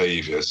of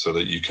behavior so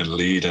that you can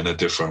lead in a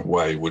different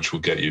way, which will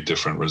get you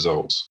different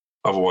results.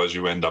 Otherwise,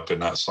 you end up in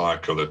that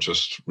cycle of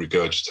just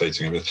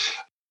regurgitating it.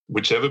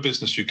 Whichever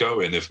business you go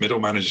in, if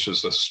middle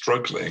managers are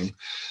struggling,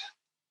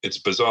 it's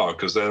bizarre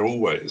because they're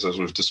always, as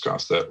we've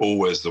discussed, they're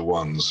always the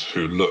ones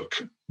who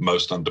look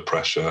most under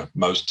pressure,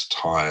 most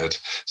tired,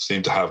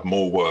 seem to have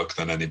more work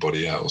than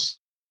anybody else.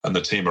 And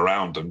the team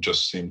around them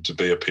just seem to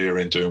be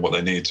appearing, doing what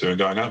they need to and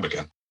going home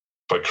again.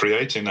 By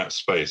creating that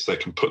space, they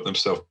can put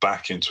themselves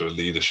back into a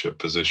leadership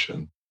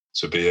position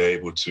to be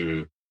able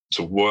to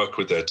work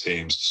with their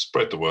teams, to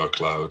spread the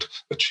workload,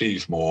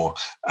 achieve more,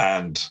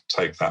 and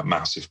take that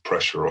massive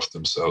pressure off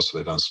themselves so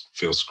they don't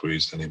feel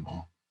squeezed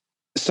anymore.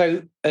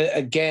 So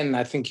again,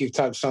 I think you've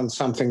touched on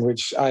something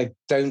which I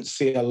don't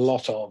see a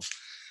lot of,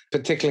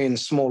 particularly in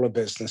smaller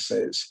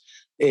businesses,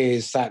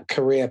 is that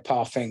career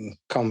pathing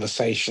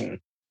conversation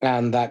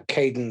and that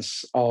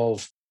cadence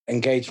of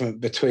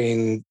engagement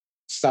between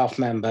staff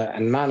member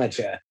and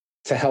manager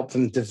to help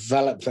them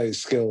develop those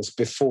skills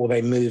before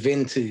they move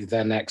into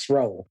their next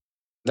role.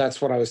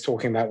 That's what I was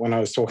talking about when I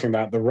was talking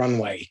about the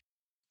runway.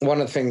 One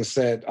of the things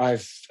that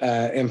I've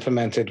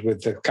implemented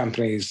with the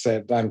companies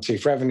that I'm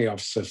Chief Revenue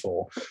Officer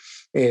for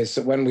is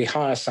that when we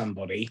hire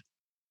somebody,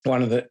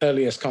 one of the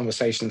earliest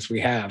conversations we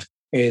have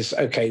is,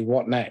 okay,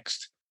 what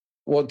next?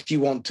 What do you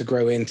want to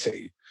grow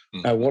into?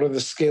 What are the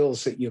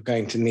skills that you're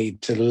going to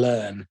need to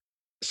learn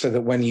so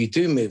that when you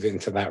do move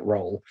into that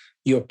role,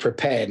 you're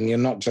prepared and you're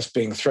not just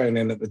being thrown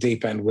in at the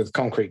deep end with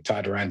concrete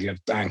tied around your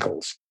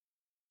ankles?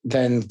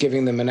 Then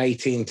giving them an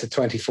 18 to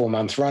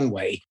 24-month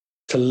runway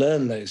to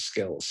learn those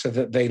skills so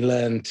that they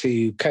learn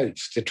to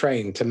coach, to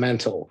train, to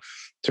mentor,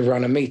 to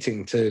run a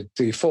meeting, to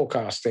do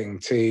forecasting,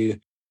 to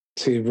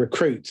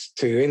recruit,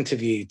 to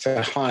interview,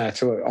 to hire,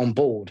 to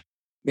onboard.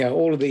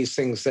 All of these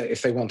things that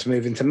if they want to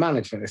move into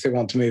management, if they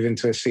want to move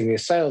into a senior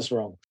sales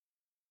role,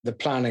 the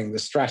planning, the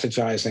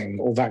strategizing,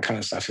 all that kind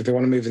of stuff, if they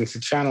want to move into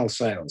channel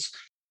sales,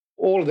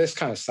 all of this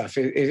kind of stuff.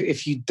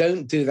 If you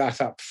don't do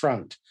that up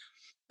front,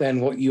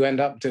 then what you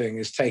end up doing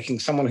is taking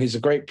someone who's a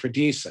great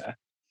producer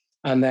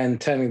and then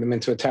turning them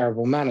into a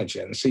terrible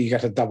manager. And so you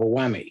get a double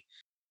whammy.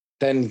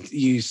 Then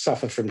you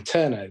suffer from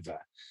turnover.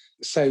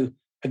 So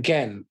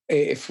again,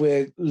 if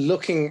we're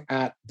looking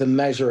at the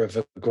measure of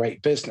a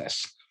great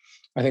business,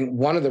 I think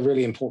one of the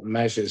really important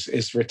measures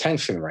is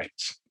retention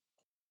rates.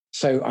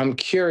 So I'm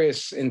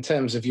curious in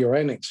terms of your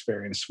own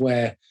experience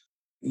where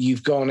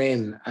you've gone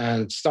in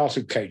and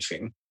started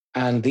coaching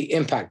and the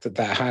impact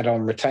that had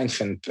on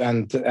retention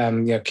and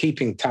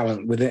keeping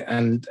talent within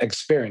and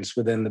experience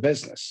within the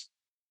business.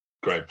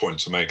 Great point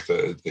to make,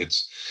 that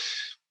it's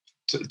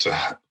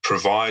to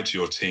provide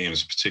your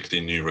teams,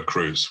 particularly new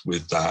recruits,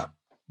 with that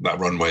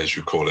runway, as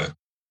you call it.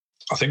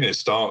 I think it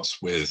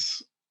starts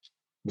with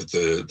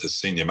the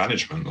senior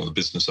management or the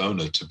business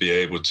owner to be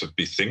able to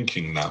be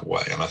thinking that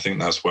way. And I think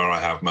that's where I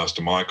have most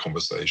of my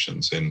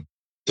conversations. In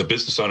the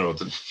business owner or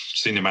the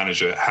senior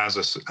manager has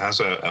a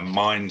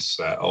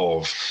mindset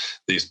of,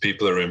 these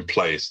people are in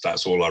place.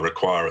 That's all I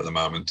require at the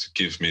moment to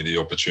give me the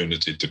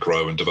opportunity to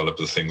grow and develop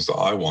the things that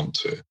I want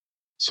to.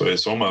 So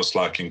it's almost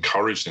like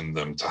encouraging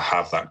them to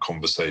have that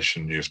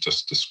conversation you've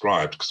just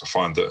described, because I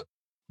find that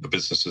the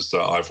businesses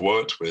that I've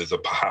worked with are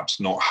perhaps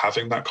not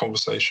having that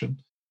conversation.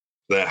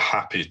 They're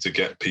happy to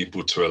get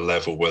people to a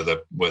level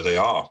where they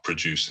are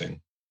producing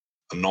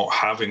and not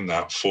having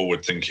that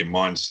forward-thinking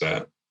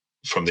mindset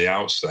from the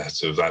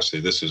outset of,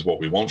 actually, this is what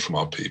we want from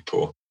our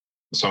people.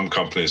 Some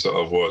companies that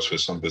I've worked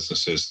with, some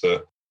businesses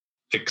that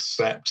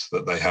accept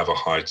that they have a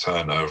high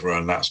turnover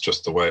and that's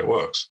just the way it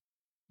works.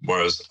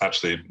 Whereas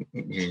actually,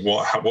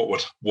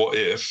 what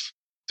if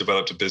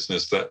developed a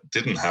business that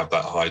didn't have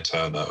that high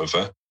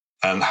turnover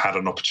and had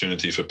an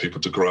opportunity for people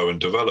to grow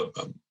and develop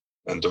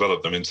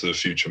them into the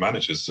future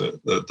managers?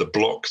 The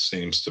block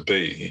seems to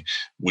be,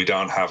 we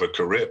don't have a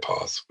career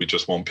path. We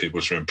just want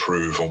people to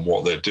improve on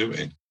what they're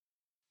doing.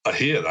 I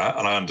hear that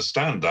and I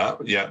understand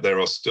that, yet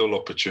there are still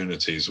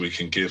opportunities we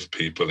can give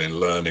people in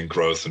learning,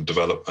 growth and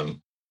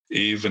development.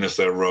 Even if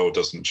their role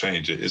doesn't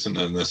change, it isn't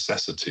a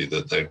necessity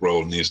that their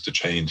role needs to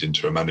change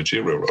into a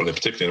managerial role,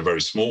 particularly in a very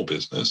small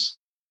business.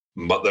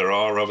 But there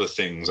are other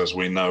things, as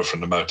we know from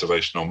the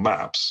motivational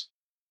maps,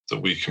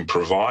 that we can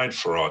provide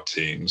for our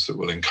teams that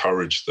will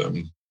encourage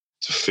them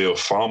to feel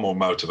far more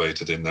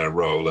motivated in their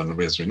role.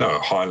 And as we know, a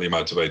highly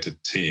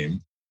motivated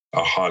team,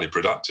 a highly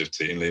productive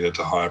team, leading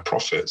to higher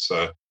profit.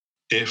 So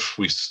if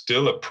we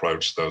still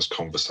approach those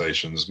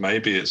conversations,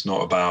 maybe it's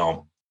not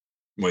about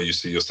where you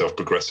see yourself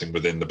progressing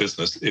within the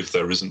business if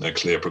there isn't a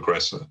clear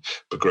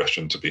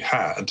progression to be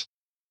had.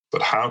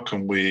 But how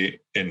can we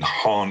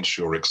enhance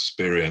your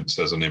experience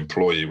as an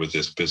employee with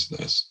this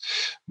business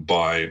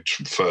by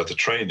further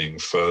training,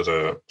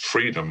 further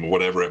freedom,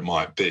 whatever it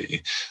might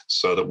be,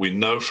 so that we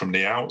know from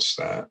the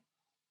outset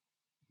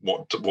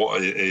what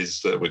it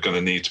is that we're going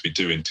to need to be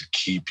doing to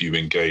keep you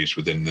engaged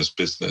within this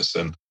business.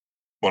 And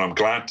what I'm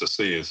glad to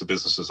see is the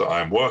businesses that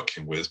I am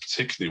working with,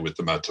 particularly with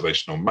the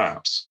motivational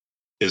maps,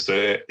 is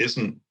there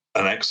isn't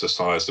an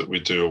exercise that we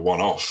do a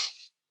one-off.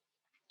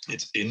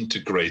 It's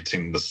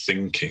integrating the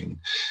thinking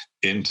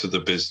into the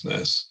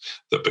business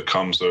that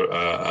becomes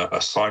a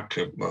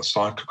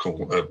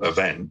cyclical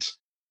event,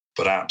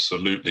 but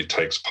absolutely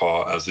takes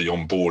part as the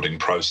onboarding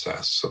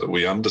process, so that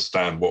we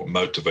understand what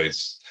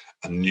motivates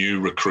a new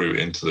recruit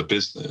into the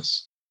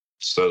business,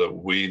 so that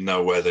we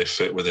know where they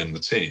fit within the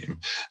team.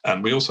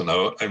 And we also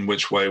know in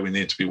which way we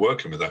need to be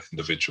working with that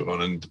individual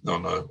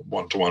on a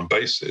one-to-one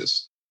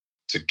basis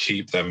to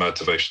keep their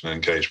motivation and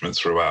engagement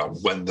throughout,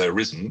 when there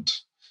isn't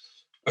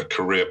a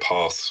career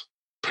path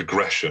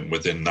progression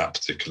within that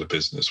particular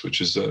business,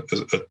 which is a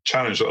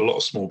challenge that a lot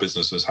of small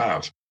businesses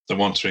have. They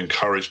want to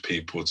encourage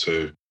people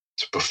to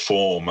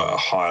perform at a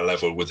higher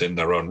level within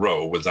their own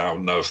role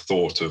without no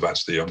thought of,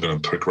 actually, I'm going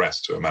to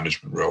progress to a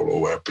management role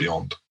or where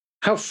beyond.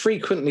 How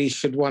frequently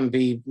should one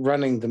be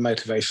running the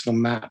motivational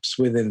maps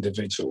with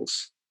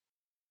individuals?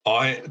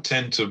 I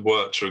tend to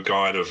work to a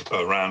guide of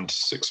around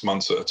 6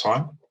 months at a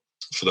time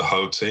for the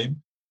whole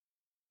team.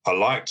 I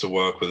like to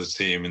work with a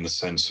team in the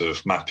sense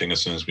of mapping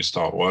as soon as we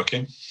start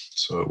working.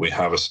 So we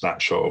have a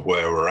snapshot of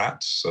where we're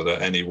at, so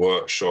that any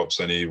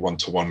workshops, any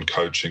one-to-one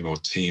coaching or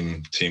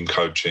team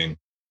coaching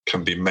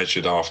can be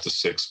measured after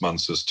 6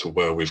 months as to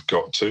where we've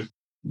got to.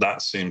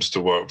 That seems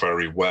to work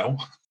very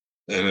well.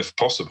 And if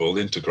possible,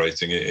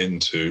 integrating it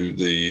into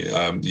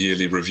the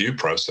yearly review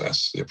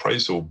process, the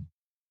appraisal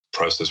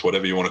process,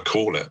 whatever you want to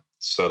call it,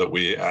 so that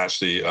we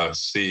actually are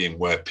seeing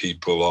where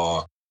people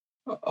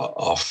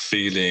are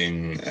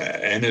feeling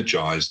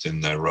energized in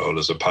their role,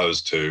 as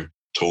opposed to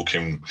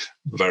talking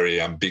very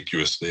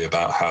ambiguously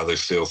about how they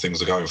feel things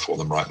are going for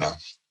them right now.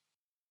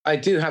 I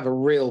do have a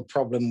real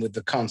problem with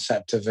the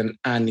concept of an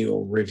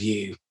annual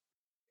review.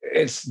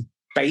 It's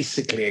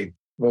basically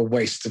a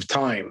waste of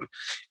time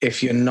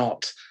if you're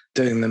not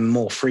doing them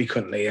more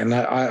frequently. And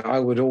I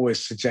would always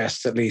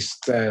suggest at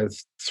least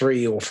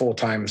 3 or 4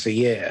 times a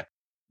year,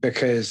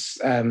 because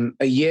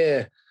a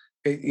year,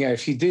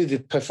 if you do the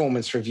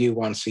performance review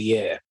once a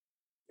year,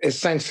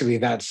 essentially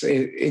that's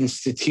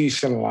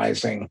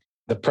institutionalizing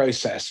the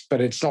process, but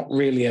it's not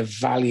really a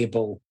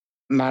valuable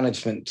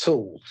management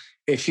tool.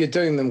 If you're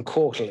doing them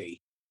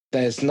quarterly,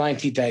 there's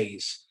 90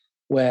 days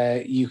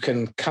where you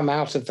can come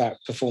out of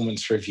that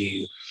performance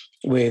review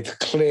with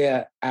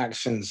clear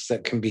actions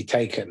that can be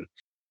taken,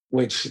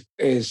 which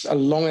is a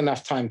long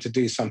enough time to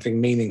do something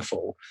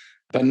meaningful,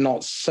 but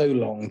not so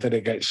long that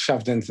it gets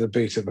shoved into the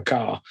boot of the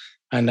car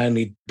and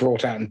only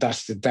brought out and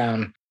dusted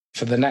down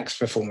for the next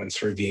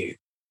performance review.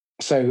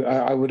 So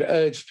I would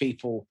urge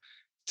people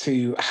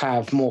to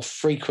have more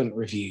frequent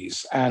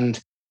reviews.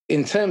 And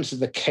in terms of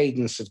the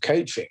cadence of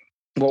coaching,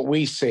 what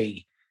we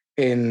see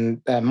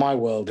in my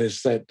world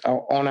is that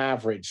on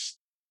average,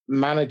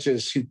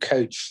 managers who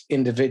coach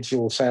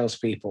individual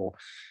salespeople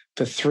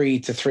for 3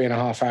 to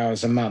 3.5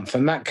 hours a month,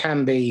 and that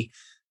can be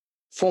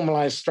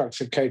formalized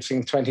structured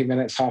coaching, 20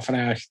 minutes, half an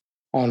hour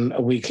on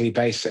a weekly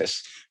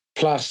basis,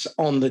 plus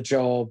on the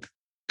job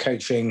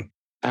coaching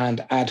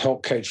and ad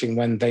hoc coaching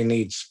when they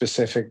need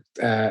specific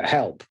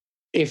help.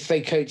 If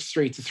they coach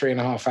 3 to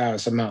 3.5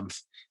 hours a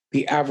month,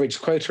 the average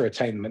quota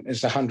attainment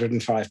is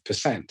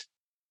 105%.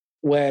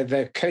 Where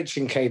the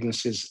coaching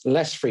cadence is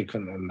less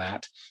frequent than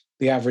that,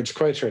 the average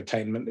quota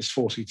attainment is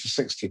 40 to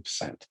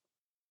 60%.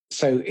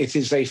 So it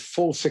is a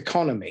false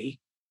economy.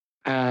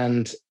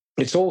 And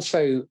it's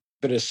also a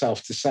bit of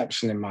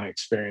self-deception in my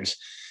experience,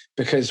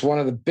 because one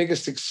of the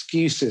biggest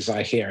excuses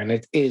I hear, and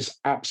it is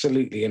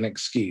absolutely an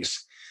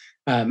excuse,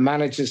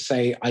 managers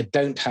say, I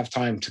don't have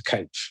time to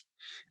coach.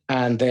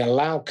 And they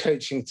allow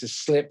coaching to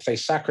slip, they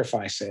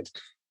sacrifice it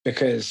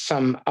because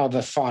some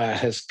other fire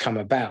has come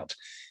about.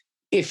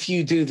 If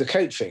you do the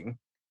coaching,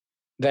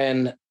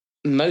 then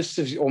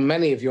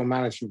many of your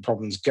management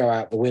problems go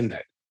out the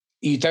window.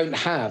 You don't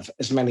have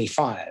as many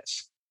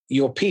fires.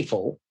 Your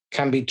people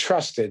can be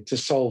trusted to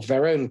solve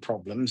their own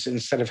problems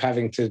instead of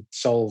having to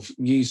solve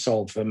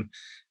them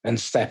and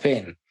step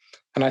in.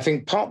 And I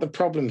think part of the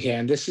problem here,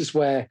 and this is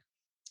where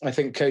I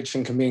think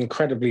coaching can be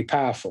incredibly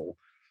powerful,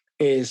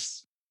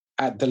 is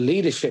at the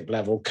leadership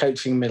level,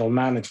 coaching middle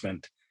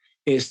management,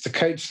 is to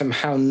coach them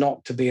how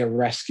not to be a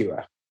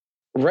rescuer.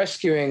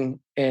 Rescuing,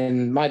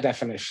 in my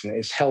definition,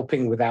 is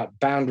helping without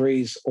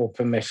boundaries or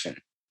permission.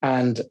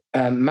 And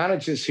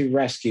managers who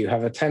rescue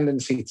have a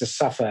tendency to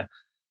suffer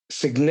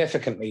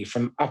significantly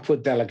from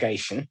upward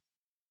delegation.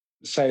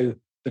 So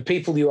the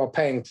people you are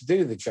paying to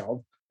do the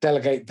job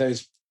delegate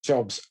those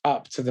jobs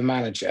up to the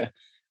manager,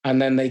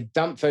 and then they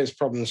dump those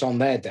problems on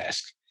their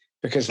desk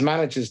because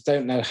managers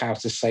don't know how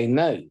to say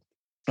no.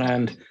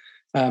 And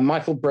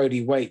Michael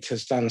Brody-Waite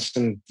has done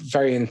some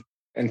very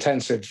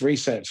intensive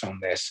research on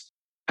this.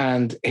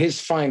 And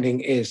his finding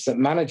is that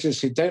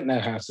managers who don't know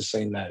how to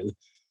say no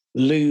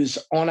lose,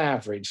 on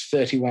average,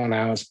 31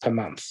 hours per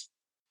month.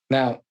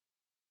 Now,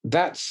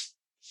 that's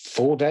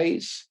 4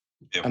 days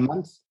a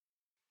month.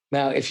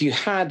 Now, if you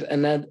had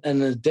an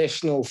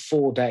additional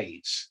 4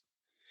 days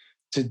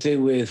to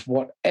do with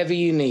whatever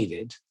you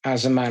needed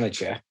as a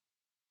manager,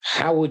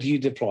 how would you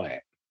deploy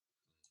it?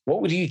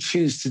 What would you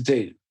choose to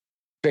do?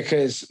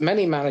 Because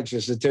many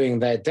managers are doing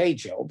their day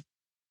job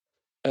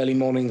early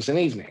mornings and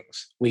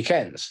evenings,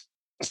 weekends.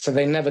 So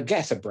they never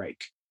get a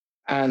break.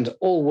 And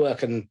all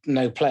work and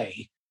no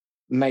play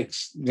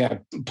makes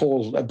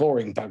Paul a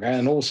boring bugger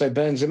and also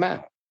burns him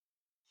out.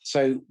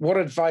 So what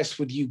advice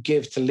would you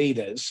give to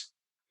leaders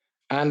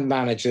and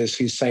managers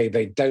who say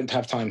they don't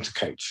have time to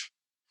coach?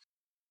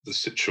 The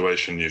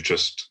situation you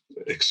just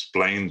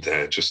explained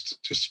there just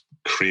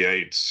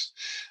creates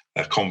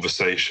a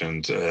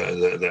conversation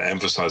that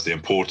emphasizes the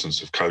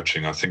importance of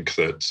coaching. I think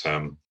that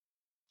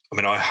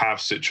I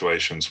have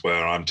situations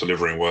where I'm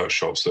delivering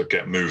workshops that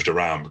get moved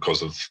around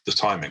because of the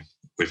timing.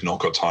 We've not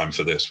got time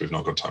for this. We've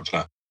not got time for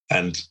that.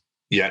 And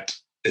yet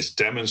it's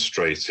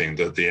demonstrating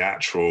that the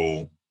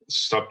actual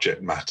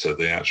subject matter,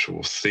 the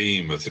actual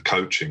theme of the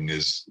coaching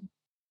is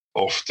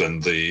often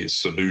the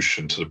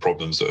solution to the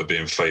problems that are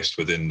being faced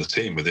within the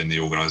team, within the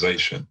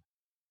organization.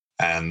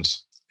 And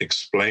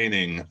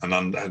explaining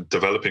and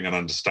developing an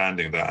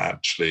understanding that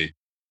actually,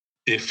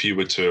 if you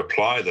were to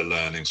apply the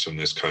learnings from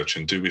this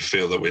coaching, do we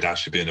feel that we'd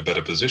actually be in a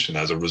better position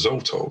as a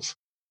result of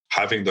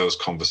having those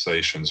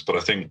conversations? But I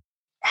think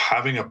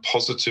having a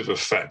positive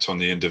effect on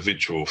the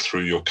individual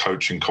through your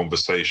coaching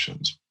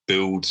conversations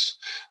builds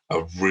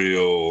a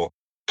real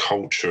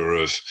culture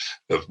of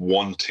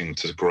wanting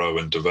to grow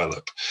and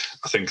develop.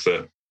 I think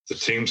that the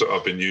teams that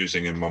I've been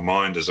using in my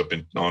mind as I've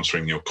been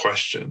answering your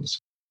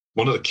questions,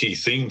 one of the key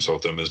themes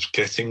of them is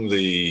getting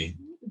the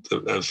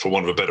for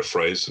want of a better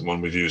phrase, and one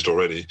we've used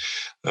already,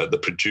 the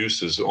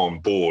producers on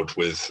board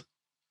with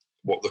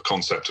what the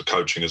concept of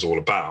coaching is all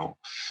about.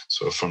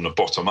 So from the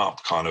bottom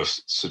up, kind of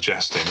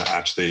suggesting that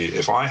actually,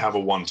 if I have a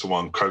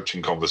one-to-one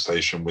coaching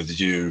conversation with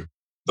you,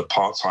 the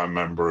part-time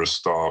member of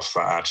staff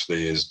that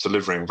actually is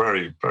delivering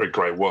very, very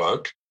great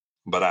work,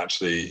 but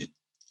actually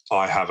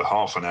I have a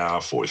half an hour,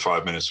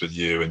 45 minutes with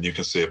you, and you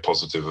can see a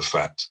positive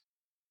effect,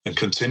 and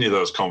continue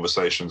those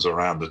conversations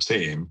around the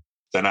team,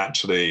 then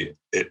actually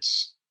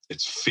it's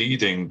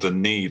feeding the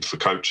need for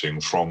coaching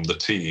from the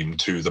team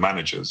to the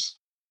managers.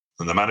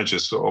 And the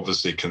managers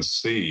obviously can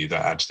see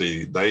that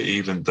actually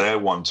their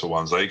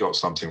one-to-ones, they got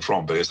something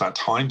from, but it's that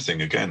time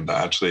thing again,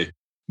 that actually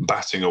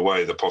batting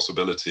away the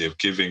possibility of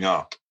giving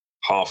up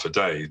half a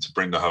day to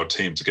bring the whole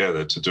team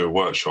together to do a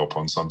workshop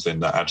on something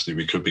that actually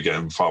we could be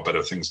getting far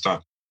better things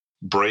done.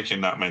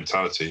 Breaking that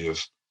mentality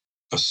of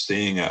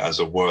seeing it as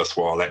a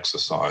worthwhile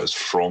exercise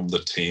from the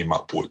team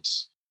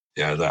upwards.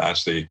 Yeah, that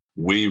actually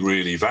we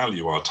really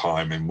value our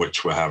time in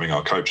which we're having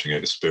our coaching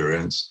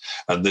experience.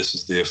 And this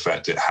is the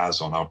effect it has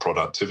on our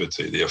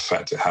productivity, the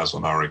effect it has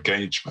on our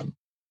engagement.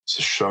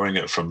 So showing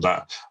it from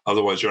that.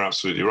 Otherwise, you're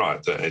absolutely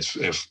right that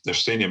if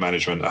senior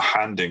management are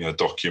handing a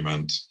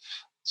document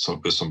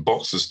with some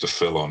boxes to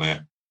fill on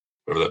it,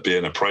 whether that be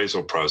an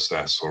appraisal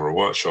process or a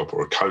workshop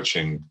or a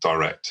coaching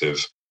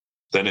directive,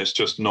 then it's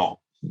just not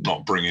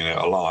bringing it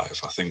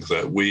alive. I think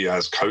that we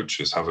as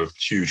coaches have a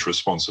huge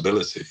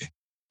responsibility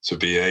to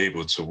be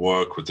able to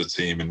work with the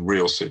team in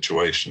real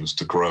situations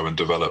to grow and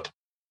develop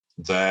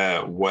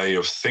their way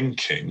of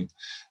thinking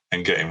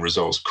and getting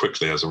results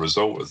quickly as a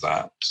result of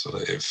that, so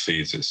that it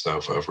feeds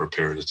itself over a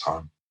period of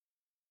time.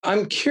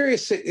 I'm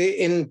curious,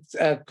 in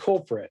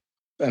corporate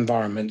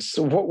environments,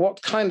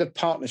 what kind of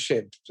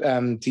partnership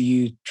do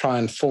you try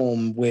and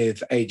form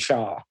with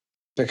HR?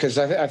 Because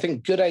I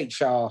think good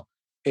HR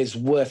is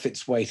worth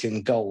its weight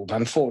in gold.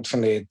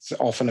 Unfortunately, it's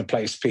often a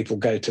place people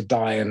go to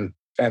die and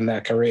end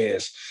their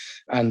careers.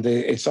 And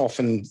it's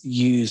often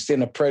used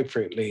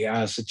inappropriately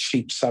as a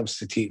cheap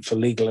substitute for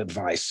legal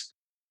advice,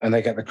 and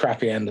they get the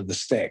crappy end of the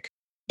stick.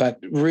 But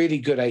really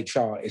good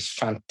HR is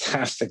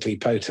fantastically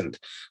potent.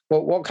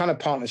 What kind of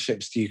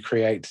partnerships do you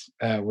create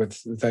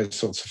with those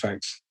sorts of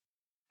folks?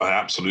 I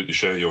absolutely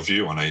share your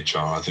view on HR.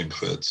 I think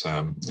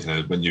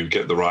that when you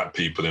get the right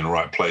people in the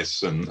right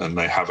place and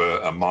they have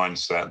a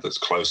mindset that's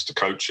close to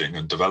coaching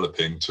and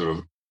developing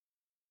to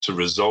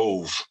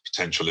resolve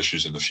potential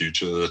issues in the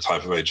future, the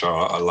type of HR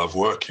I love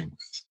working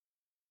with.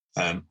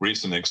 And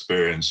recent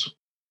experience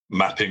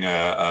mapping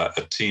a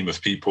team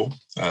of people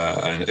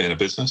in a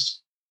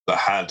business that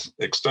had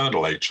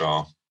external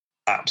HR,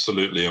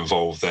 absolutely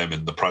involved them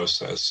in the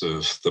process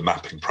of the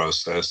mapping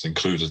process,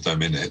 included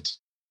them in it,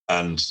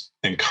 and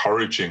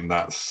encouraging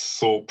that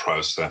thought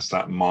process,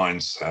 that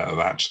mindset of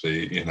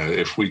actually,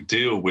 if we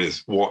deal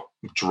with what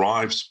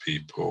drives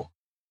people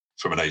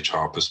from an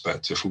HR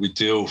perspective, if we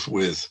deal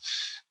with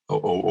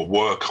or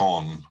work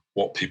on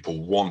what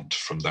people want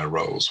from their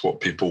roles,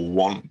 what people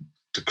want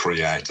to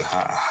create a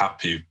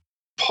happy,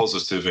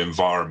 positive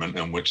environment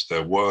in which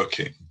they're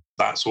working,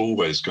 that's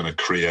always going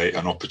to create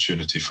an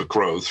opportunity for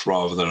growth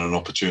rather than an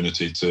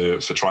opportunity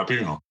for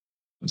tribunal.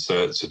 And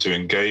so to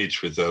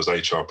engage with those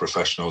HR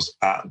professionals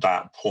at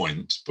that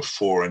point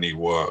before any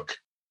work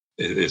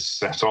is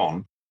set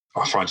on,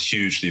 I find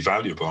hugely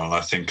valuable. And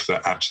I think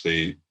that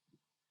actually,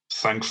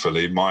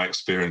 thankfully, my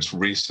experience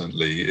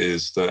recently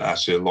is that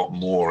actually a lot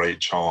more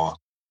HR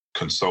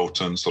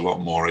consultants, a lot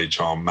more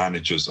HR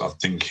managers are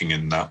thinking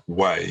in that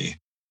way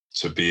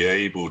to be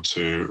able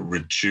to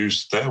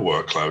reduce their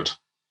workload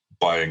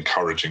by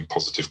encouraging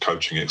positive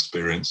coaching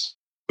experience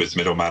with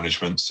middle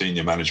management,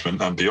 senior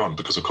management, and beyond.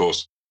 Because, of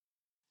course,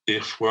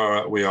 if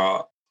we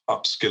are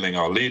upskilling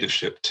our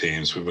leadership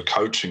teams with a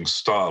coaching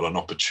style and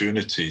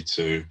opportunity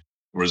to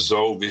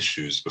resolve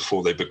issues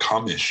before they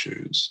become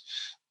issues,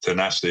 then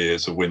actually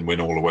it's a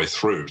win-win all the way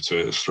through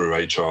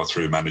HR,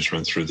 through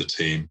management, through the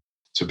team,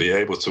 to be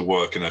able to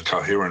work in a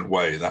coherent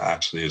way that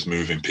actually is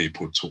moving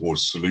people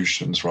towards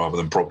solutions rather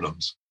than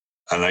problems.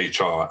 And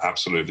HR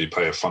absolutely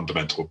play a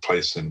fundamental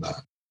place in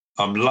that.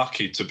 I'm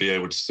lucky to be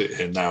able to sit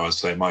here now and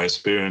say my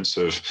experience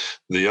of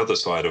the other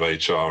side of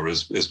HR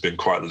has been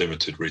quite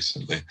limited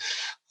recently.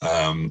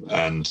 And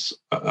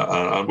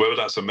whether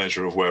that's a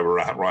measure of where we're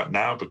at right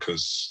now,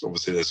 because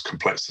obviously there's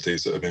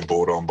complexities that have been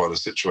brought on by the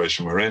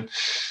situation we're in,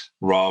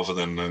 rather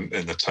than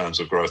in the terms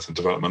of growth and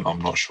development,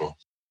 I'm not sure.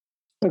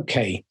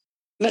 Okay,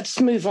 let's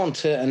move on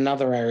to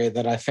another area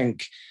that I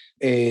think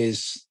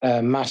is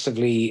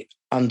massively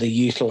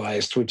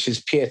underutilized, which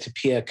is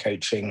peer-to-peer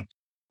coaching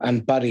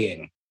and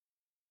buddying.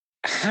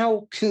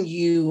 How can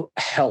you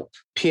help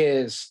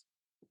peers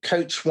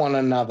coach one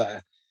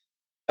another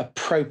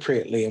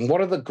appropriately? And what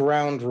are the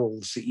ground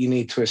rules that you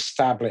need to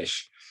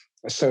establish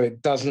so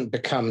it doesn't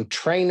become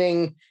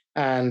training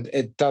and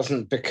it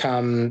doesn't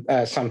become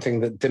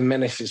something that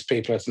diminishes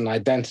people at an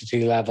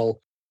identity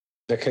level,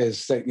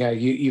 because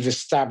you've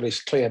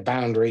established clear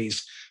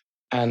boundaries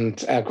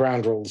and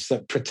ground rules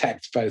that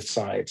protect both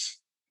sides.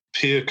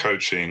 Peer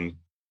coaching,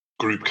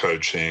 group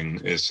coaching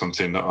is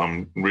something that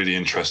I'm really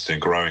interested in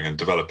growing and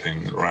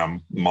developing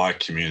around my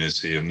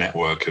community and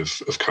network of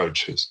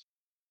coaches.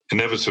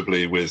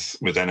 Inevitably, with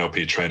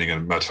NLP training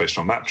and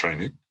motivational map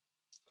training,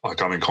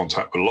 like I'm in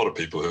contact with a lot of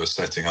people who are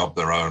setting up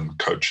their own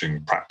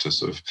coaching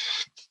practice of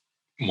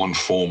one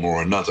form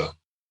or another.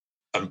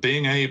 And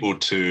being able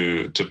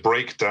to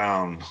break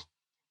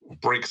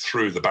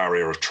through the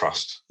barrier of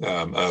trust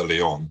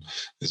early on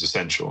is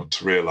essential,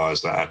 to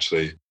realize that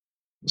actually,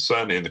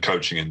 certainly in the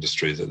coaching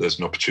industry, that there's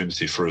an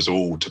opportunity for us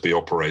all to be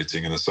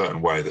operating in a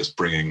certain way that's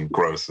bringing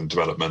growth and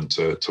development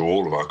to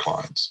all of our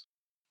clients.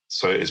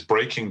 So it's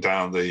breaking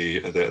down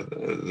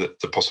the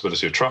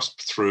possibility of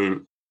trust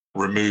through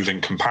removing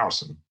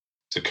comparison,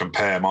 to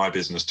compare my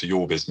business to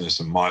your business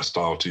and my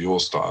style to your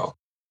style.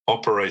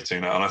 Operating,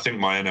 and I think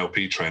my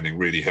NLP training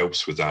really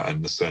helps with that,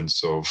 in the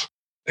sense of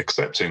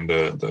accepting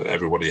that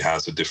everybody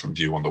has a different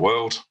view on the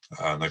world,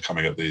 and they're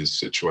coming at these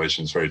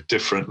situations very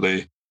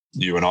differently.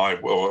 You and I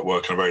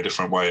work in a very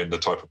different way in the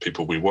type of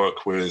people we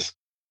work with,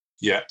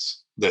 yet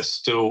they're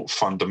still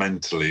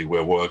fundamentally,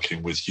 we're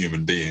working with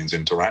human beings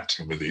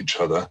interacting with each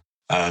other,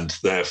 and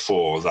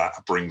therefore that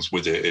brings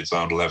with it its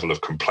own level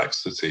of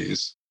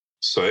complexities.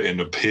 So in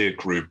a peer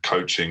group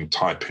coaching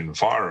type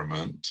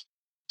environment,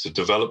 to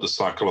develop the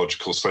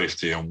psychological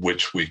safety in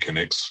which we can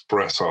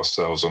express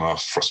ourselves and our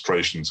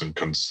frustrations and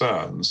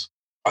concerns,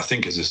 I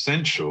think is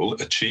essential.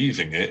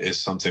 Achieving it is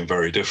something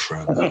very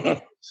different.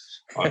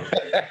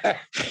 I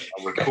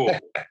recall.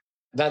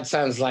 That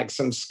sounds like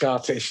some scar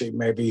tissue,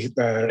 maybe.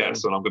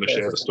 Yes, and I'm going to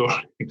share the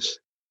story.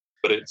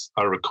 But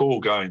I recall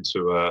going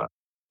to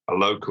a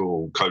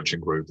local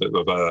coaching group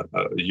of a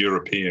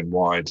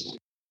European-wide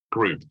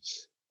group.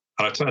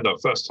 And I turned up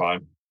first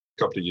time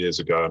a couple of years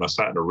ago, and I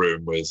sat in a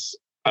room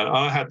and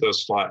I had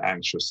those slight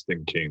anxious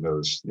thinking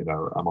of,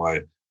 am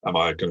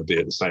I going to be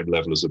at the same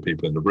level as the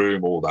people in the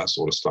room? All that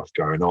sort of stuff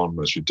going on,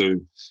 as you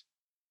do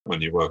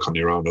when you work on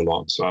your own a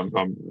lot. So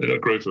I'm in a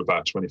group of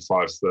about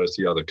 25,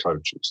 30 other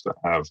coaches that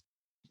have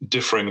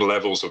differing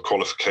levels of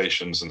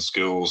qualifications and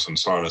skills and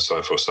so on and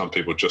so forth. Some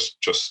people just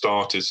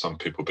started, some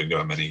people have been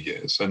going many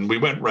years. And we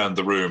went around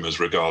the room as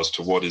regards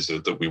to what is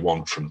it that we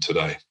want from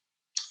today.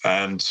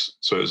 And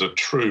so it was a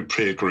true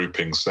peer group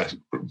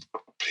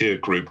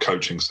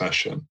coaching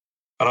session.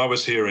 And I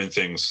was hearing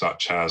things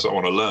such as, I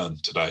want to learn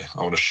today.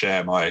 I want to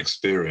share my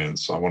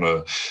experience. I want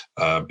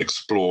to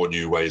explore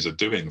new ways of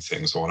doing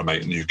things. I want to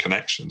make new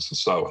connections and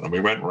so on. And we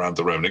went around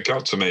the room, and it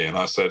got to me, and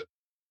I said,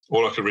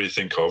 all I could really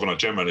think of, and I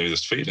generally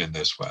was feeling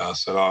this way, I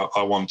said,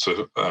 I want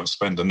to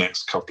spend the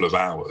next couple of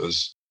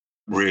hours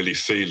really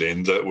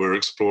feeling that we're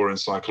exploring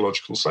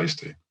psychological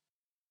safety.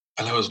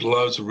 And there was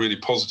loads of really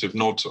positive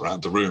nods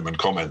around the room and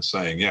comments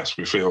saying, yes,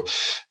 we feel,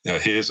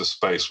 here's a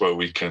space where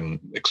we can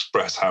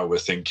express how we're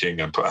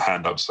thinking and put a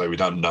hand up to say we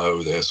don't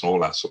know this and all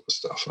that sort of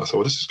stuff. And I thought,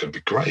 well, this is going to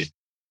be great.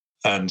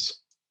 And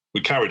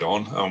we carried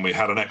on, and we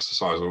had an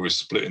exercise where we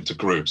split into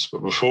groups.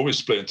 But before we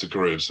split into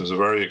groups, there's a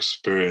very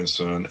experienced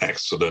and an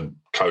excellent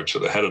coach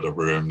at the head of the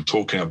room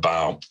talking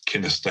about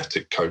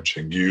kinesthetic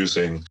coaching,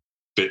 using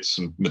bits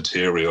and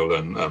material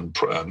and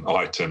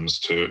items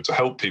to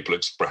help people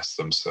express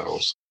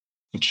themselves.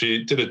 And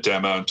she did a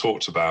demo and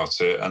talked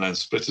about it, and then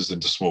split us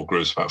into small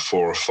groups, about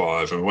 4 or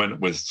 5, and went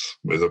with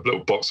a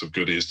little box of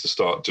goodies to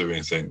start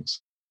doing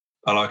things.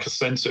 And I could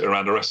sense it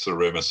around the rest of the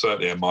room, and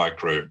certainly in my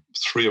group,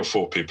 3 or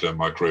 4 people in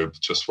my group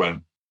just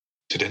went,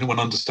 did anyone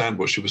understand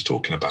what she was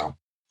talking about?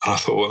 And I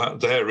thought, well, that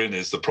therein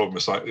is the problem.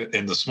 It's like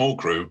in the small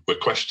group, we're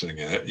questioning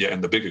it, yet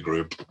in the bigger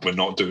group, we're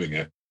not doing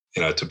it.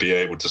 To be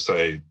able to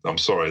say, I'm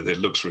sorry, it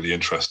looks really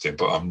interesting,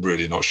 but I'm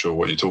really not sure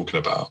what you're talking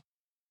about.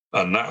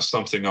 And that's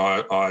something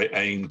I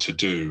aim to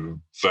do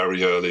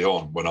very early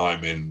on when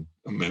I'm in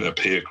a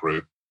peer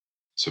group,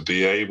 to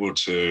be able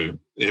to,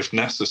 if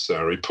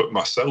necessary, put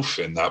myself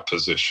in that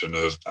position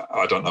of,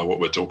 I don't know what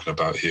we're talking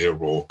about here,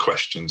 or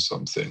question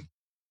something,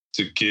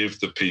 to give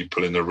the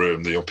people in the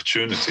room the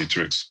opportunity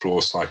to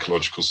explore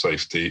psychological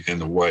safety in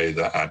a way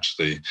that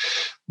actually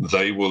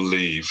they will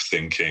leave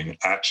thinking,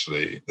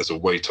 actually, there's a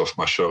weight off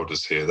my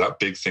shoulders here. That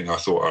big thing I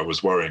thought I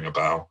was worrying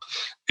about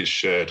is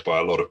shared by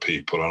a lot of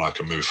people, and I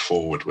can move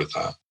forward with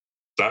that.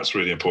 That's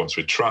really important.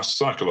 So we trust,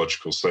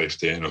 psychological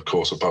safety, and of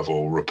course, above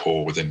all,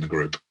 rapport within the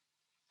group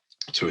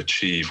to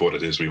achieve what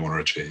it is we want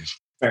to achieve.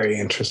 Very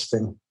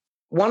interesting.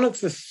 One of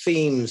the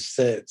themes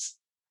that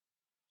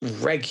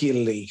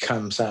regularly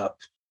comes up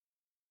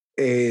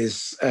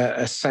is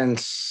a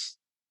sense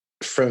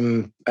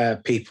from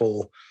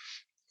people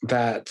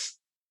that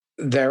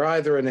they're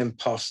either an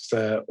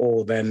imposter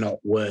or they're not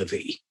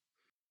worthy.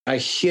 I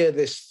hear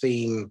this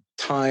theme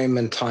time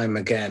and time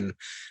again.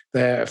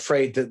 They're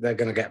afraid that they're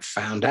going to get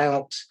found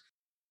out.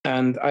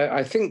 And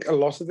I think a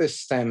lot of this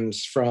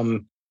stems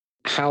from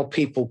how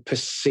people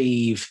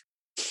perceive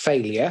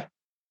failure.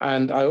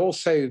 And I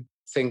also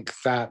think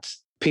that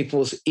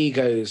people's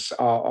egos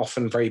are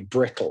often very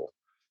brittle,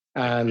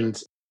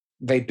 and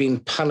they've been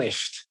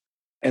punished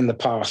in the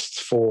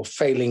past for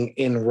failing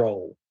in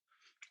role.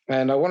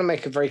 And I want to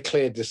make a very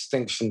clear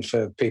distinction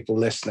for people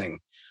listening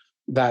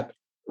that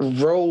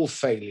role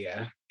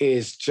failure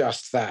is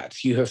just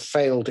that. You have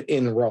failed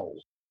in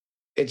role.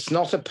 It's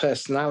not a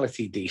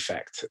personality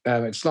defect.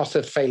 It's not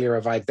a failure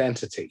of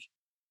identity.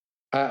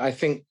 I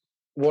think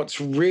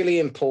what's really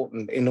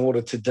important in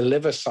order to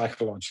deliver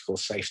psychological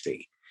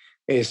safety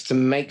is to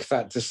make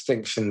that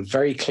distinction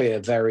very clear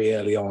very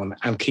early on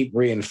and keep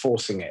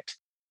reinforcing it.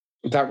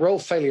 That role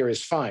failure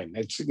is fine.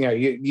 It's,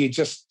 you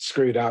just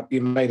screwed up,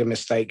 you made a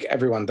mistake,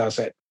 everyone does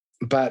it.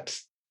 But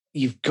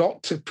you've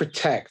got to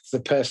protect the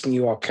person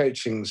you are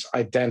coaching's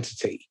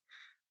identity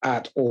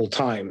at all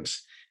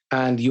times.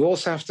 And you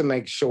also have to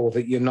make sure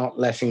that you're not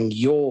letting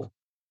your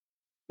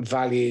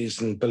values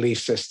and belief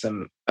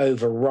system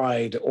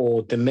override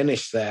or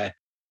diminish their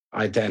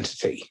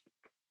identity.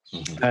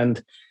 Mm-hmm.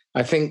 And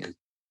I think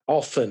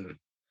often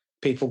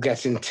people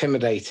get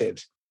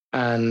intimidated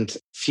and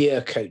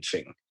fear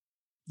coaching.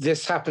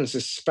 This happens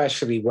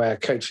especially where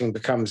coaching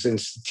becomes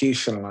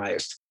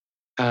institutionalized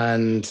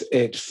and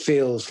it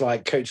feels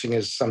like coaching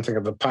is something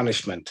of a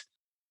punishment.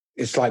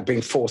 It's like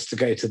being forced to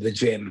go to the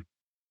gym.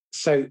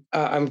 So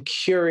I'm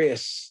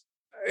curious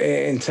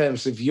in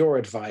terms of your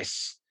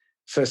advice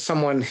for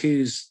someone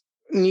who's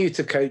new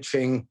to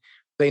coaching.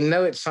 They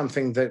know it's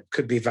something that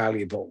could be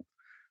valuable.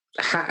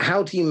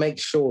 How do you make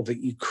sure that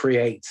you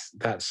create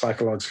that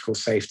psychological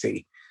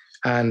safety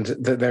and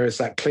that there is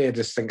that clear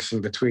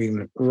distinction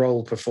between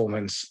role,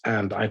 performance,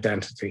 and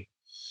identity?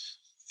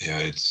 Yeah,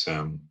 it's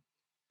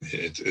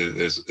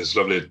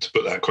lovely to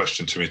put that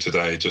question to me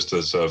today, just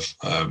as I've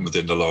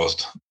within the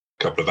last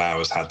couple of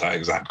hours had that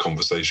exact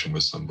conversation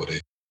with somebody.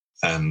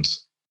 And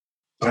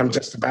I'm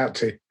just about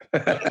to.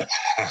 But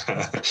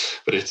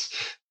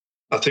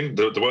I think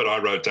the word I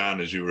wrote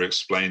down as you were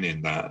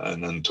explaining that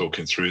and then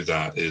talking through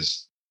that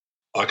is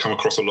I come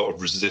across a lot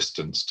of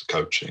resistance to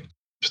coaching,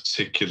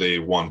 particularly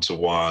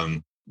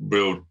one-to-one,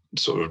 real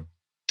sort of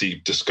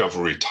deep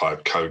discovery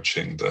type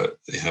coaching that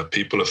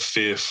people are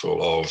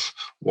fearful of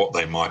what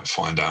they might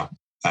find out.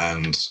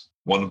 And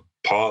one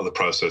part of the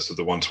process of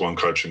the one-to-one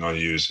coaching I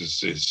use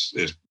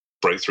is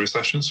breakthrough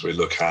sessions. We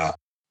look at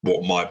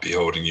what might be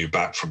holding you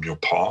back from your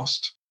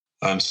past.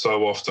 And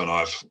so often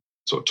I've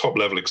sort of top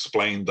level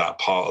explained that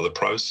part of the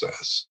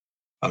process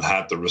and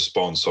had the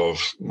response of,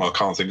 I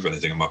can't think of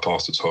anything in my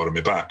past that's holding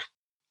me back.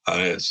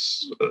 And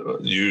it's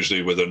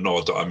usually with a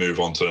nod that I move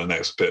on to the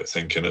next bit,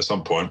 thinking at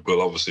some point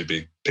we'll obviously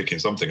be picking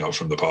something up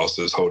from the past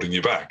that's holding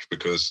you back,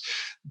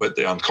 but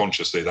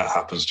unconsciously that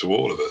happens to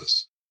all of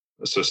us.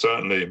 So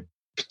certainly,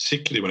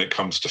 particularly when it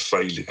comes to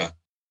failure,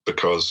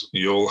 because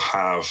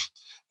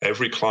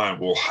every client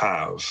will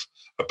have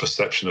a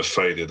perception of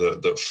failure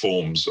that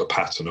forms a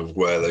pattern of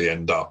where they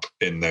end up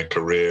in their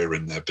career,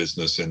 in their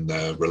business, in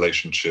their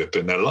relationship,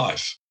 in their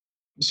life.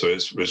 So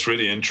it's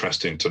really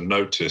interesting to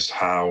notice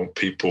how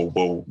people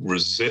will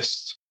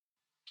resist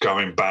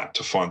going back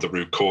to find the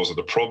root cause of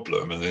the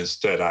problem and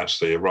instead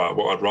actually, right,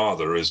 what I'd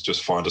rather is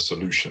just find a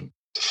solution,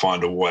 to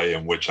find a way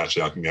in which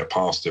actually I can get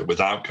past it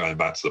without going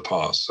back to the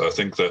past. So I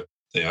think that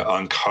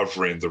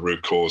uncovering the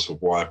root cause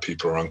of why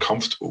people are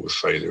uncomfortable with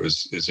failure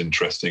is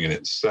interesting in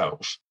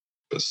itself.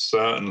 But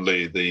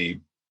certainly the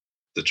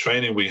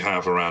training we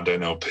have around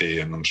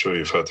NLP, and I'm sure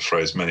you've heard the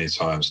phrase many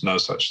times, no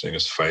such thing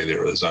as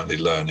failure, there's only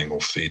learning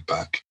or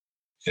feedback.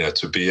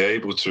 To be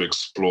able to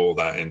explore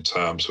that in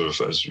terms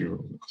of, as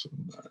you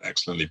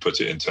excellently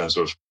put it, in terms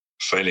of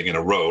failing in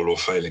a role or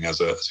failing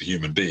as a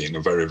human being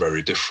are very,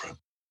 very different.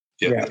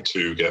 Yet the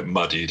two get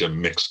muddied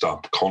and mixed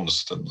up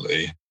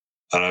constantly.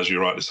 And as you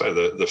rightly say,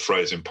 the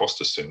phrase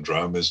imposter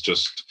syndrome is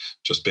just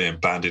being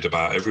bandied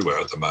about everywhere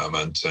at the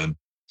moment. And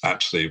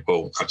actually,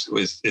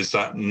 is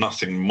that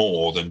nothing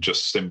more than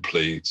just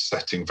simply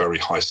setting very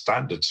high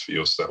standards for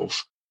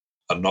yourself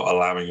and not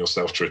allowing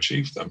yourself to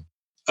achieve them?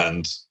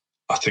 And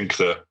I think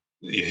that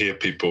you hear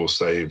people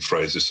say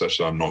phrases such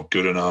as, I'm not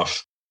good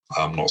enough,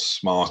 I'm not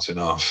smart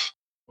enough,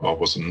 I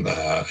wasn't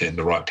in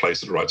the right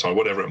place at the right time,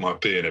 whatever it might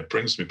be. And it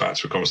brings me back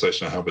to a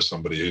conversation I had with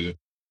somebody who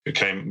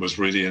was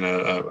really in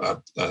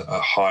a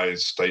high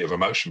state of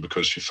emotion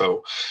because she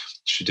felt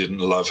she didn't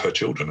love her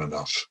children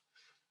enough.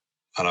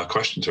 And I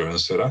questioned her and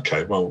said,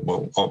 okay,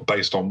 well,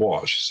 based on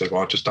what? She said,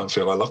 well, I just don't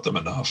feel I love them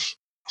enough.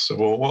 I said,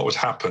 well, what would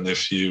happen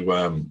if you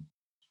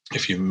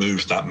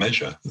moved that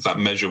measure? If that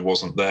measure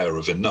wasn't there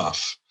of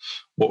enough,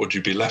 what would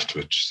you be left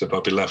with? She said,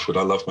 I'd be left with,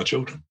 I love my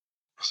children.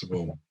 I said,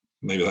 well,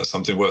 maybe that's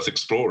something worth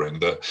exploring,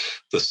 that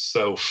the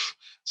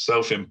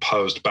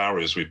self-imposed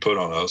barriers we put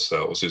on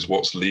ourselves is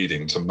what's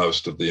leading to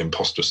most of the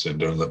imposter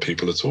syndrome that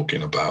people are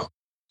talking about.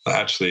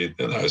 Actually,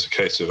 it's a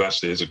case of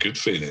actually it's a good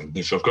feeling.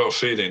 If I've got a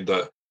feeling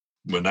that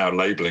we're now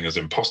labeling as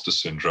imposter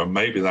syndrome,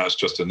 maybe that's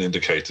just an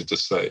indicator to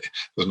say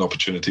there's an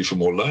opportunity for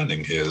more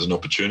learning here. There's an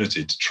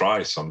opportunity to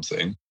try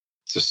something,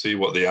 to see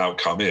what the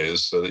outcome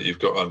is so that you've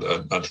got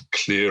a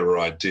clearer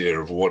idea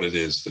of what it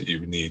is that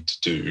you need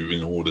to do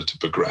in order to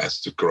progress,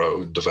 to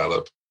grow and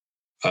develop,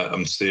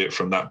 and see it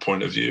from that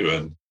point of view.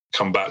 And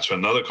come back to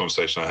another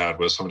conversation I had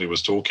where somebody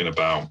was talking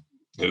about,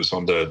 it was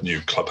on their new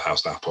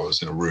Clubhouse app. I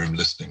was in a room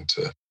listening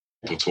to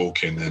people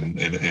talking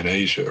in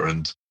Asia.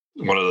 And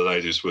one of the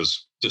ladies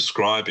was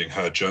describing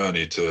her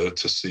journey to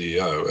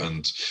CEO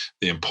and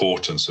the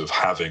importance of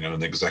having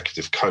an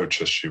executive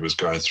coach as she was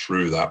going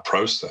through that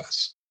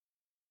process.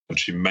 And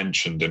she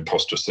mentioned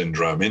imposter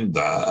syndrome in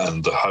that.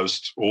 And the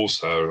host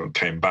also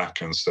came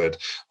back and said,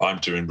 I'm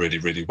doing really,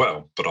 really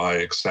well, but I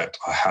accept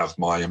I have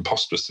my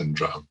imposter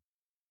syndrome.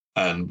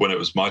 And when it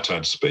was my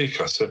turn to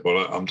speak, I said,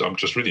 well, I'm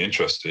just really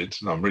interested.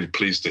 And I'm really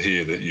pleased to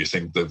hear that you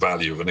think the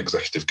value of an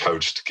executive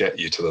coach to get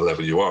you to the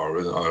level you are.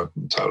 I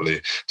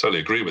totally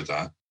agree with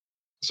that.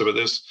 So, but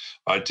this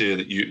idea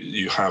that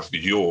you have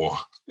your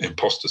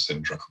imposter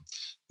syndrome,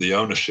 the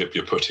ownership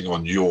you're putting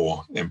on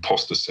your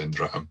imposter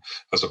syndrome,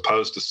 as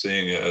opposed to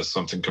seeing it as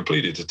something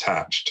completely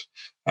detached,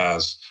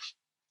 as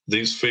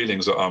these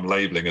feelings that I'm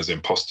labeling as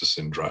imposter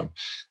syndrome.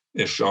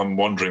 If I'm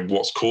wondering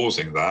what's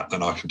causing that,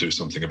 then I can do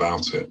something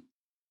about it.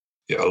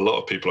 Yeah, a lot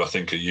of people, I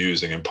think, are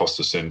using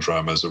imposter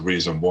syndrome as a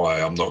reason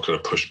why I'm not going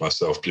to push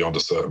myself beyond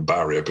a certain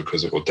barrier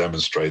because it will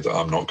demonstrate that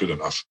I'm not good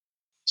enough.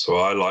 So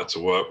I like to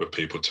work with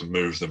people to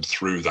move them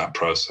through that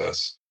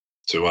process,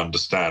 to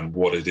understand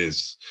what it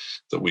is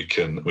that we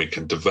can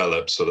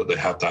develop so that they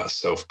have that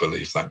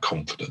self-belief, that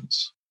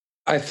confidence.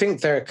 I think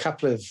there are a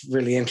couple of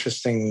really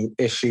interesting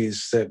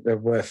issues that are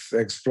worth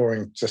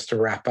exploring just to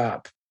wrap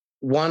up.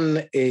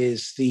 One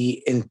is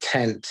the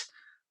intent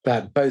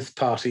that both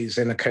parties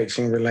in a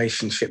coaching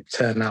relationship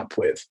turn up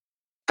with.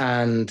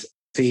 And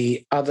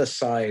the other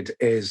side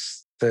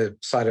is the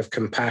side of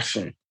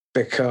compassion,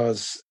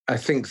 because I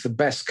think the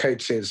best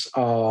coaches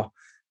are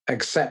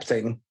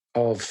accepting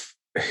of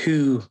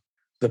who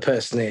the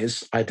person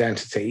is,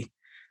 identity,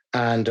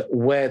 and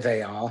where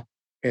they are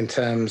in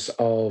terms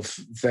of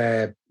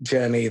their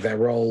journey, their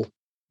role,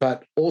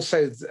 but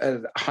also a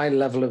high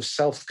level of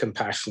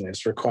self-compassion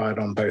is required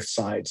on both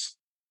sides.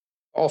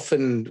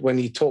 Often when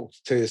you talk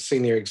to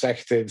senior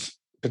executives,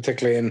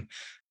 particularly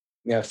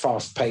in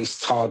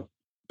fast-paced, hard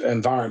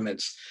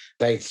environments,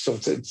 they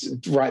sort of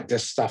write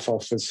this stuff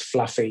off as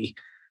fluffy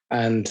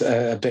and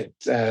a bit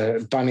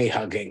bunny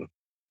hugging.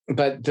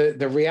 But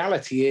the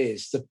reality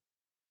is the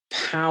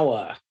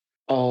power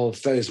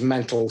of those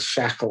mental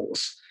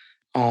shackles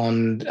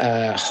on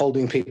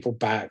holding people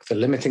back, the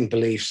limiting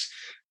beliefs,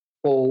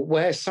 or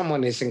where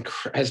someone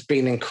has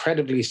been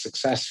incredibly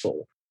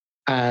successful,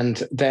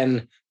 and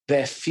then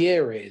their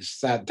fear is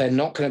that they're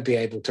not going to be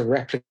able to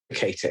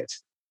replicate it.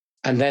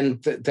 And then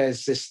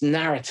there's this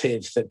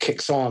narrative that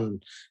kicks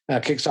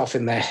off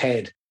in their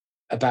head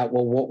about,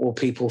 well, what will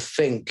people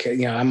think?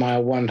 Am I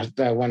a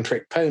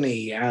one-trick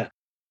pony? Am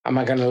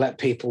I going to let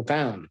people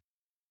down?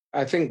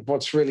 I think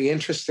what's really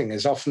interesting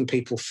is often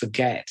people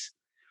forget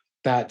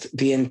that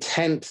the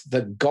intent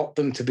that got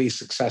them to be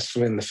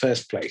successful in the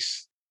first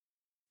place,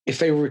 if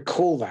they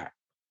recall that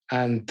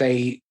and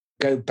they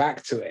go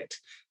back to it,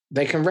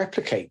 they can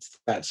replicate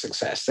that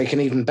success. They can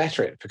even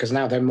better it because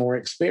now they're more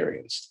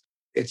experienced.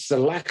 It's the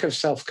lack of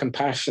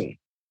self-compassion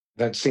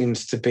that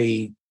seems to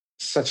be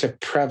such a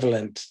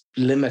prevalent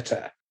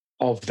limiter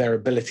of their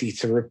ability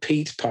to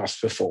repeat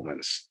past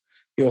performance.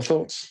 Your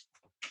thoughts?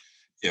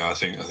 Yeah, I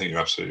think you're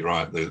absolutely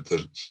right.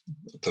 The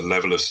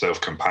level of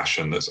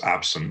self-compassion that's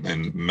absent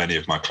in many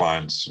of my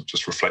clients,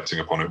 just reflecting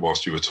upon it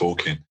whilst you were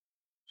talking.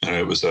 And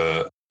it was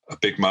a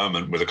big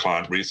moment with a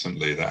client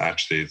recently that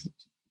actually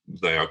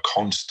they are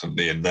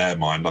constantly in their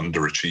mind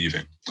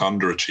underachieving,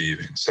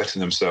 setting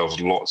themselves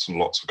lots and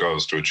lots of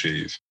goals to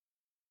achieve.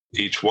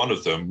 Each one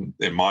of them,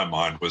 in my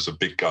mind, was a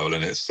big goal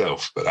in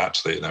itself, but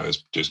actually,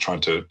 is just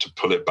trying to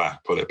pull it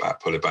back.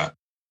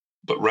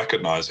 But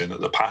recognizing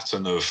that the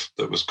pattern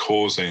that was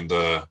causing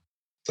the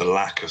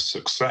lack of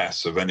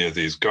success of any of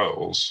these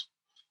goals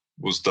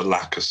was the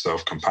lack of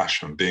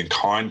self-compassion, being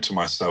kind to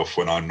myself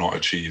when I'm not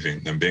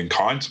achieving, and being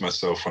kind to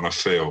myself when I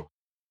feel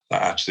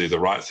that actually the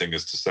right thing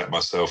is to set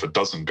myself a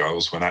dozen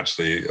goals when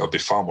actually I'll be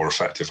far more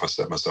effective if I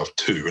set myself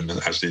 2 and then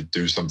actually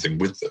do something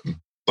with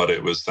them. But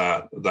it was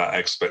that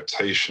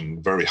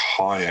expectation, very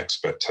high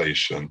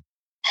expectation,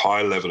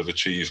 high level of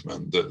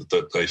achievement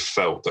that they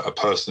felt that a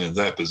person in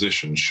their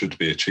position should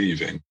be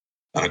achieving.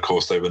 And of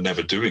course, they were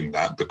never doing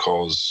that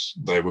because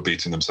they were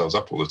beating themselves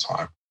up all the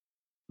time.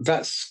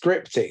 That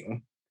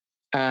scripting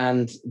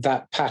and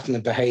that pattern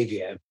of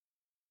behavior,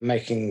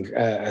 making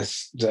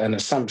an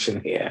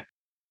assumption here,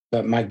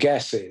 but my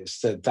guess is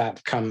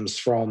that comes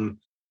from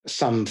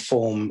some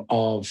form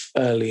of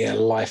earlier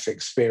life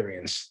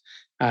experience.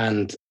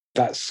 And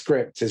that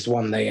script is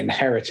one they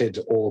inherited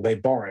or they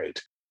borrowed.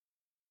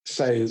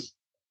 So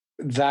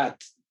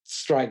that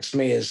strikes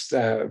me as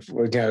a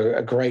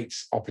great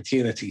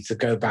opportunity to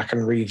go back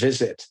and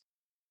revisit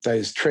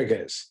those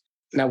triggers.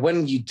 Now,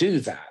 when you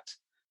do that,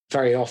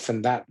 very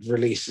often that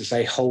releases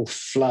a whole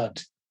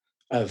flood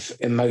of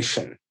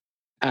emotion.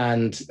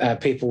 And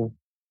people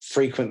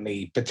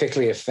frequently,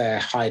 particularly if they're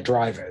high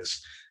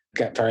drivers,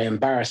 get very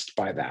embarrassed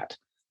by that.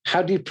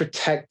 How do you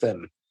protect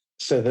them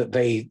so that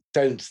they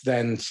don't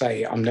then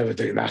say, I'm never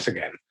doing that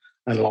again,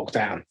 and lock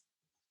down?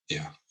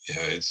 Yeah,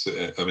 Yeah, it's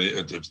I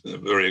mean,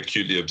 very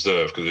acutely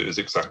observed, because it is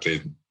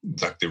exactly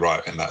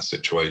right in that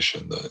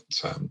situation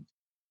that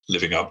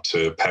living up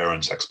to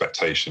parents'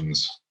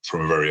 expectations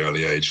from a very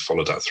early age,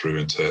 followed that through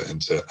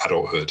into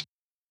adulthood.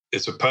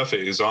 It's a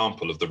perfect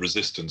example of the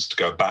resistance to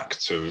go back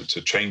to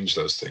change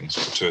those things,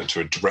 to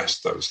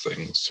address those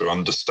things, to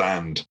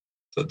understand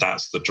that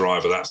that's the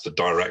driver, that's the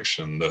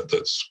direction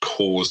that's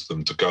caused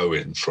them to go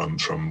in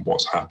from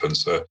what's happened.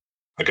 So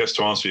I guess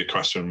to answer your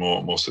question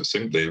more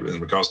succinctly in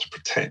regards to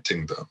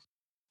protecting them,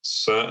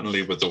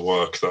 certainly with the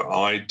work that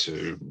I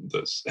do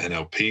that's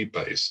NLP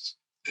based,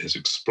 is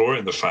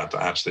exploring the fact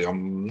that actually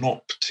I'm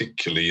not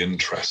particularly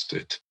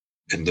interested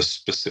in the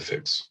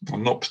specifics.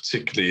 I'm not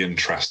particularly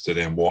interested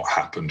in what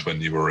happened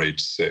when you were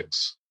age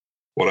 6.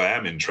 What I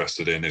am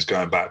interested in is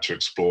going back to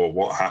explore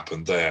what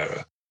happened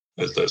there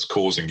that's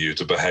causing you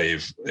to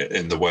behave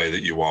in the way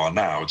that you are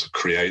now, to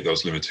create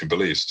those limiting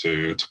beliefs,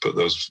 to put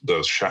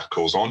those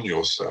shackles on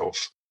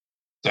yourself.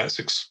 Let's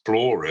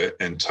explore it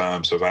in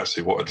terms of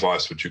actually what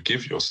advice would you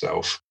give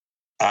yourself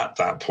at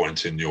that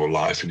point in your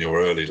life, in your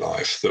early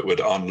life, that would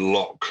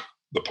unlock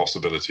the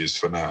possibilities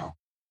for now.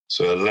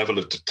 So a level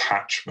of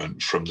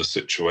detachment from the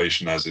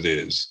situation as it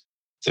is,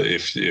 that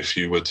if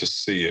you were to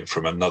see it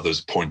from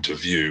another's point of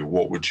view,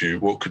 what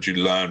could you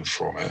learn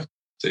from it?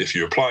 That if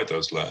you applied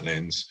those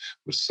learnings,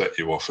 would set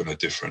you off on a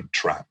different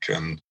track.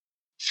 And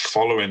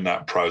following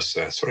that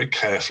process very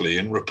carefully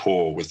in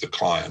rapport with the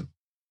client,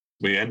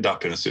 we end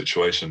up in a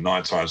situation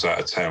 9 times out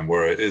of 10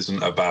 where it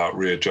isn't about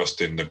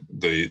readjusting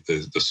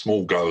the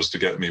small goals to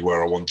get me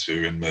where I want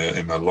to in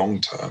the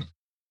long term.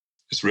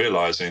 It's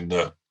realizing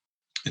that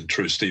in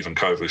true Stephen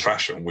Covey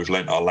fashion, we've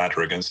leant our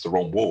ladder against the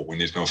wrong wall. We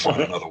need to go and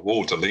find another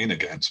wall to lean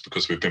against,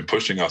 because we've been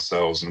pushing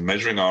ourselves and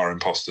measuring our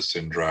imposter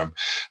syndrome,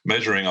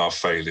 measuring our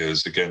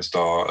failures against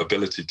our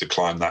ability to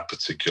climb that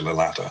particular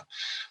ladder,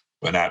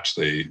 when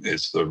actually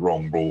it's the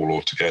wrong wall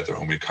altogether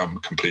and we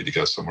completely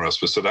go somewhere else.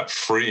 But so that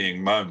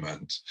freeing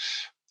moment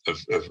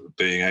of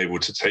being able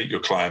to take your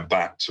client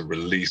back to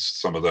release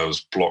some of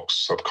those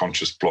blocks,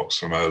 subconscious blocks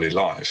from early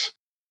life,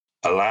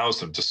 allows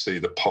them to see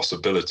the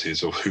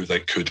possibilities of who they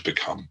could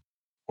become.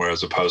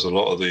 Whereas opposed to a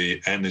lot of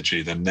the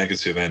energy, the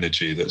negative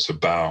energy that's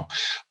about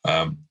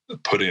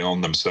putting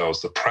on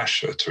themselves the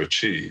pressure to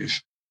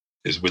achieve,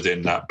 is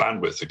within that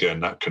bandwidth, again,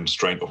 that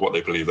constraint of what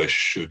they believe they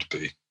should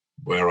be,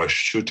 where I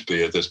should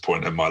be at this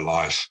point in my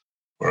life,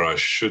 where I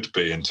should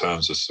be in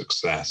terms of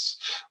success,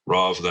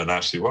 rather than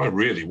actually what I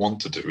really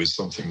want to do is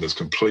something that's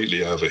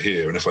completely over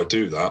here. And if I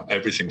do that,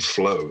 everything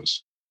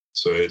flows.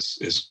 So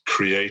it's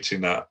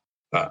creating that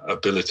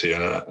ability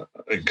and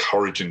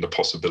encouraging the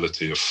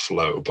possibility of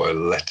flow by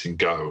letting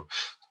go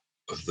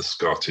of the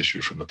scar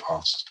tissue from the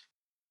past.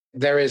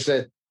 There is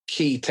a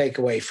key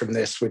takeaway from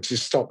this, which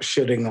is stop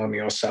shooting on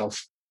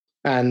yourself.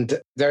 And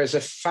there is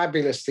a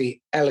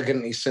fabulously,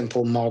 elegantly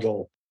simple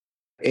model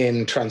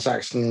in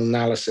transactional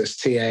analysis,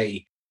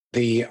 TA,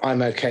 the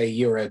I'm okay,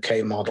 you're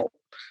okay model,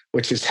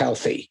 which is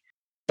healthy.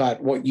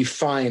 But what you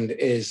find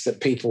is that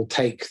people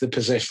take the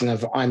position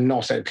of I'm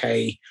not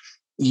okay,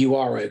 you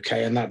are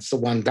okay, and that's the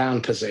one down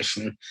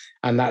position.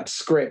 And that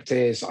script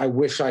is, I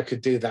wish I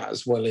could do that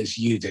as well as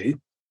you do.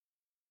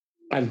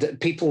 And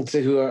people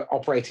who are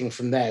operating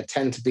from there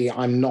tend to be,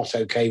 I'm not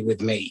okay with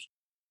me.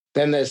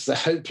 Then there's the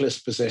hopeless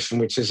position,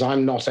 which is,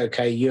 I'm not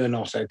okay, you're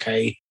not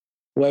okay.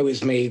 Woe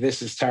is me,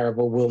 this is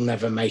terrible, we'll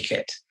never make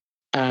it.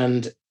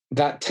 And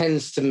that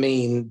tends to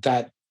mean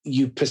that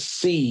you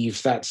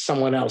perceive that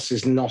someone else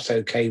is not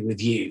okay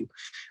with you.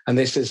 And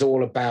this is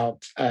all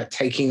about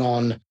taking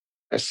on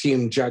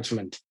assumed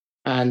judgment.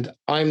 And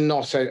I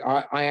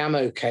am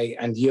okay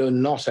and you're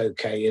not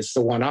okay is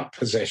the one up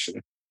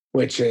position,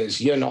 which is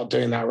you're not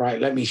doing that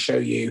right, let me show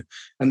you.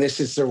 And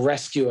this is the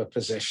rescuer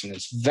position.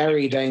 It's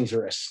very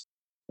dangerous.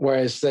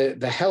 Whereas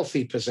the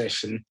healthy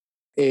position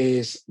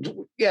is,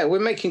 yeah, we're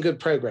making good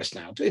progress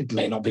now. It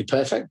may not be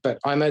perfect, but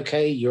I'm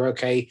okay, you're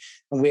okay,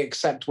 and we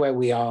accept where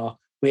we are,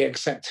 we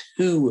accept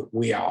who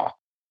we are.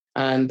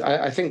 And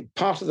I think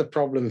part of the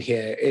problem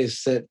here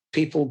is that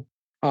people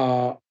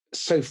are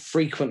so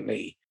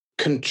frequently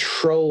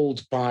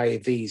controlled by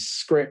these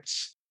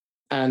scripts.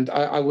 And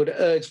I would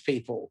urge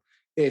people,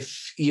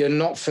 if you're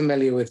not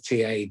familiar with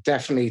TA,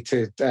 definitely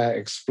to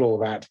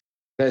explore that.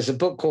 There's a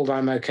book called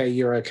I'm Okay,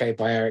 You're Okay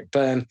by Eric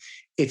Berne.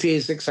 It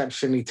is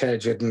exceptionally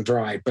turgid and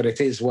dry, but it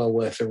is well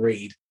worth a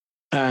read.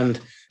 And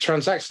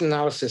transaction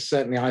analysis,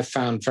 certainly I've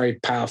found very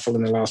powerful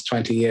in the last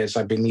 20 years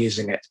I've been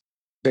using it,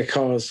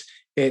 because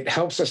it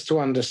helps us to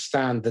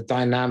understand the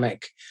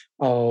dynamic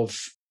of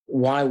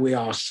why we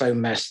are so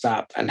messed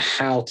up and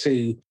how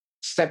to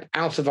step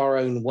out of our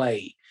own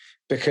way.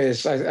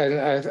 Because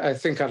I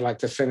think I'd like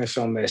to finish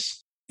on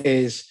this,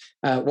 is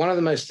one of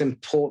the most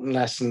important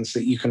lessons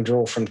that you can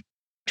draw from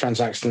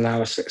transaction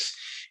analysis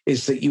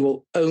is that you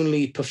will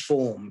only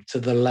perform to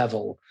the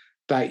level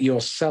that your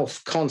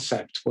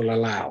self-concept will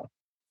allow.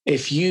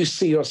 If you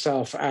see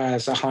yourself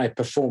as a high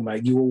performer,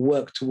 you will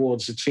work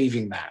towards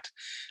achieving that.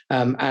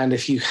 And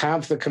if you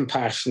have the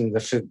compassion,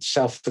 the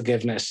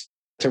self-forgiveness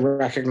to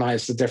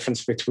recognize the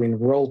difference between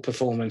role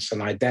performance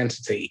and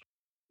identity,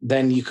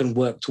 then you can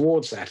work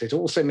towards that. It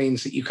also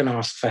means that you can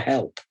ask for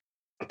help.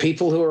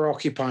 People who are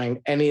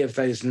occupying any of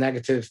those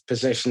negative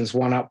positions,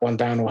 one up, one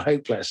down, or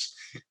hopeless,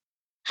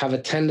 have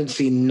a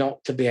tendency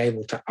not to be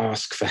able to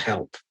ask for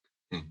help.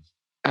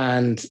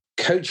 And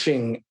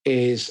coaching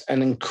is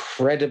an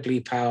incredibly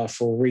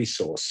powerful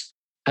resource.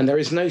 And there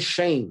is no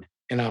shame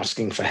in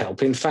asking for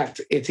help. In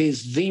fact, it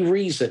is the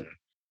reason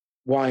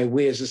why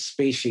we as a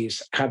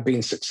species have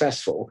been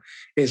successful,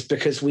 is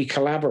because we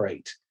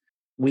collaborate.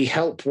 We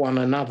help one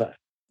another.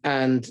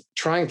 And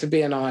trying to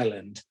be an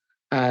island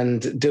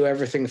and do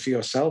everything for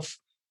yourself,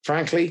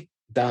 frankly,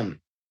 done.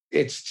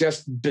 It's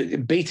just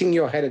beating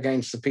your head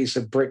against a piece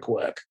of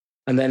brickwork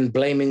and then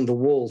blaming the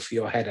wall for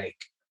your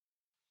headache.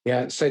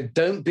 Yeah, so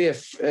don't be,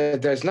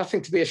 there's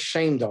nothing to be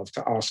ashamed of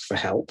to ask for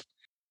help.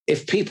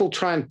 If people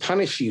try and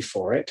punish you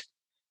for it,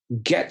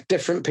 get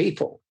different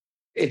people.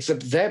 It's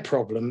their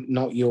problem,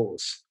 not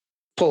yours.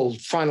 Paul,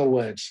 final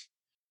words.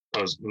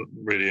 I was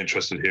really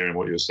interested hearing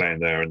what you were saying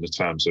there in the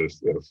terms of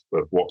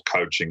what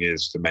coaching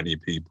is to many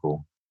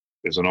people.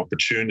 There's an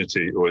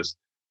opportunity,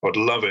 I'd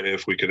love it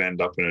if we could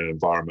end up in an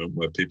environment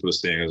where people are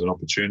seeing as an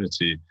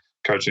opportunity,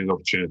 coaching an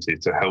opportunity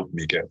to help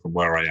me get from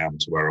where I am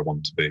to where I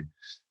want to be.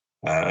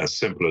 As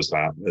simple as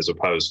that, as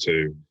opposed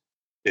to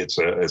it's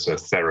a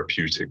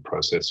therapeutic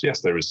process.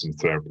 Yes, there is some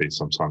therapy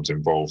sometimes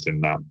involved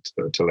in that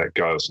to let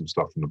go of some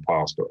stuff from the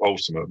past, but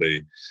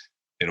ultimately,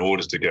 in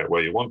order to get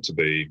where you want to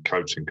be,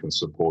 coaching can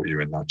support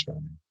you in that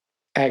journey.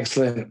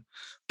 Excellent.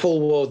 Paul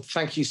Ward,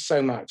 thank you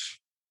so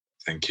much.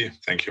 Thank you.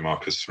 Thank you,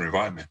 Marcus, for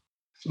inviting me.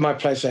 My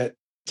pleasure.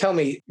 Tell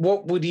me,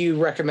 what would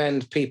you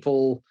recommend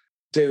people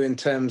do in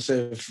terms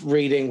of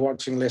reading,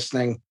 watching,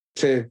 listening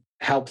to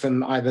help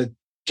them either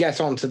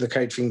get onto the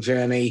coaching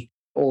journey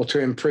or to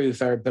improve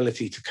their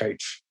ability to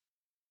coach?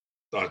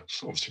 I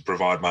obviously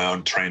provide my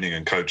own training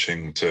and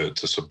coaching to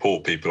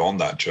support people on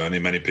that journey.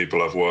 Many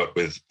people I've worked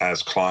with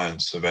as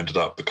clients have ended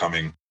up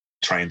becoming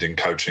trained in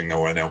coaching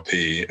or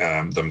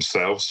NLP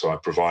themselves. So I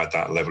provide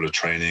that level of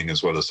training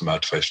as well as the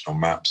motivational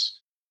maps.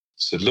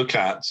 So look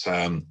at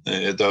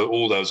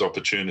all those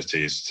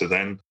opportunities to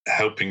then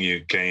helping you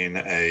gain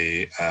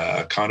a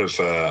kind of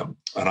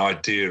an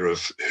idea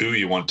of who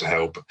you want to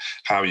help,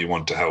 how you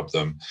want to help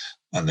them,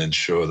 and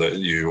ensure that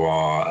you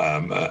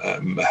are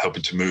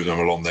helping to move them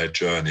along their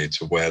journey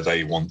to where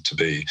they want to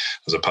be,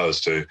 as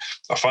opposed to,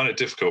 I find it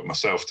difficult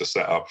myself to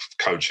set up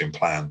coaching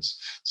plans.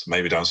 So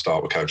maybe don't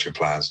start with coaching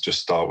plans,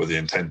 just start with the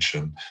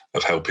intention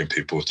of helping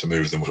people to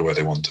move them to where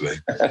they want to be.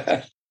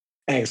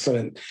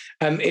 Excellent.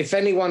 If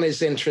anyone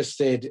is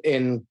interested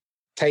in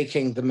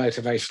taking the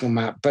motivational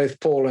map,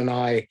 both Paul and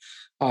I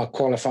are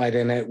qualified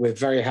in it. We're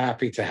very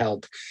happy to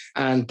help,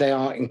 and they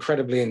are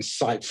incredibly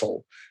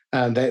insightful.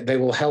 They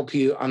will help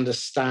you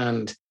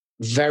understand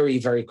very,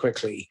 very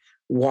quickly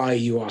why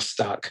you are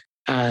stuck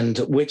and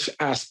which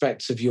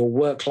aspects of your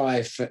work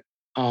life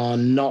are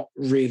not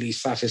really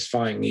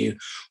satisfying you,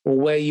 or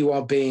where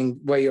your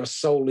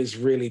soul is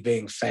really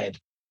being fed.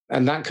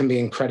 And that can be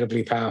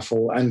incredibly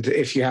powerful. And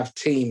if you have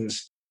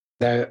teams,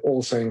 they're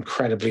also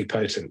incredibly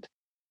potent.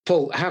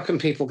 Paul, how can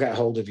people get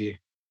hold of you?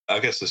 I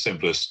guess the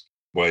simplest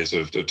ways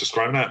of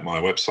describing that, my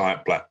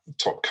website,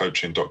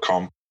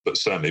 blacktopcoaching.com, but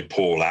certainly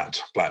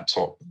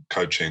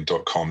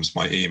paul@blacktopcoaching.com is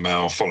my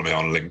email. Follow me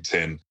on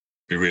LinkedIn.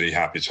 Be really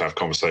happy to have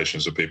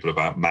conversations with people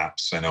about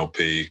MAPS,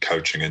 NLP,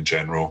 coaching in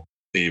general,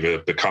 either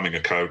becoming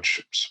a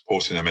coach,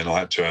 supporting them in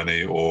that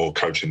journey, or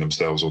coaching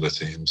themselves or their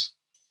teams.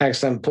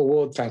 Excellent. Paul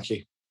Ward, thank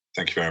you.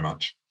 Thank you very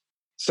much.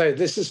 So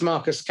this is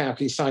Marcus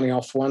Cauchi signing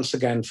off once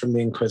again from the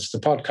Inquisitor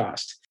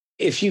podcast.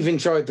 If you've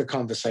enjoyed the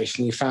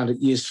conversation, you found it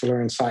useful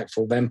or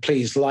insightful, then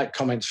please like,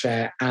 comment,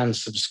 share, and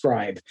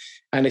subscribe.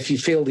 And if you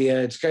feel the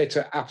urge, go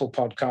to Apple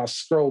Podcasts,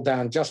 scroll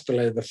down just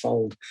below the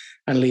fold,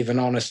 and leave an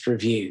honest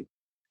review.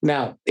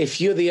 Now, if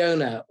you're the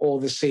owner or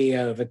the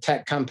CEO of a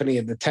tech company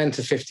at the 10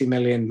 to 50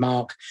 million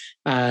mark,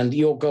 and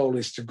your goal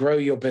is to grow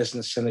your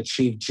business and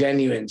achieve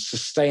genuine,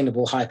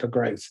 sustainable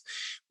hypergrowth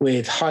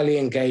with highly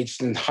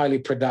engaged and highly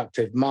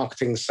productive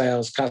marketing,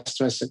 sales,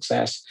 customer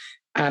success,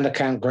 and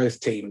account growth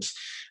teams,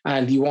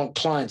 and you want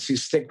clients who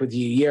stick with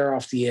you year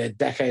after year,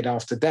 decade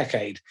after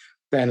decade,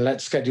 then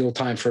let's schedule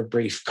time for a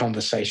brief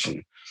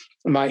conversation.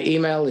 My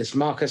email is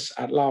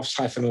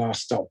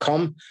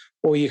marcus@laughs-last.com,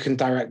 or you can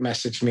direct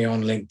message me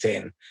on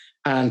LinkedIn.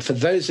 And for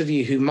those of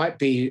you who might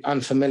be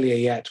unfamiliar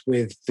yet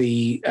with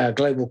the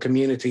global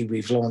community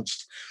we've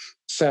launched,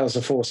 Sales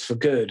a Force for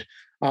Good,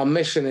 our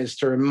mission is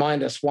to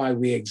remind us why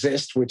we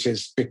exist, which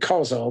is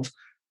because of,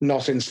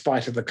 not in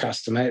spite of the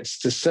customer. It's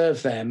to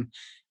serve them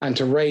and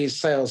to raise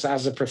sales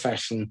as a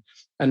profession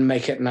and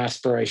make it an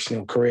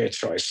aspirational career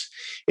choice.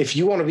 If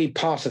you want to be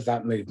part of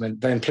that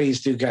movement, then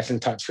please do get in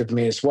touch with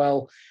me as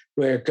well.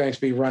 We're going to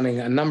be running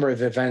a number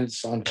of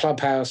events on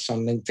Clubhouse,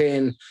 on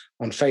LinkedIn,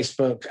 on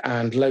Facebook,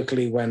 and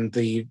locally when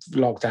the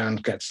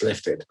lockdown gets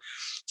lifted.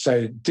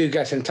 So do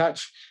get in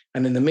touch.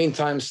 And in the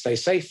meantime, stay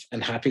safe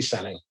and happy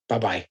selling.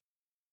 Bye-bye.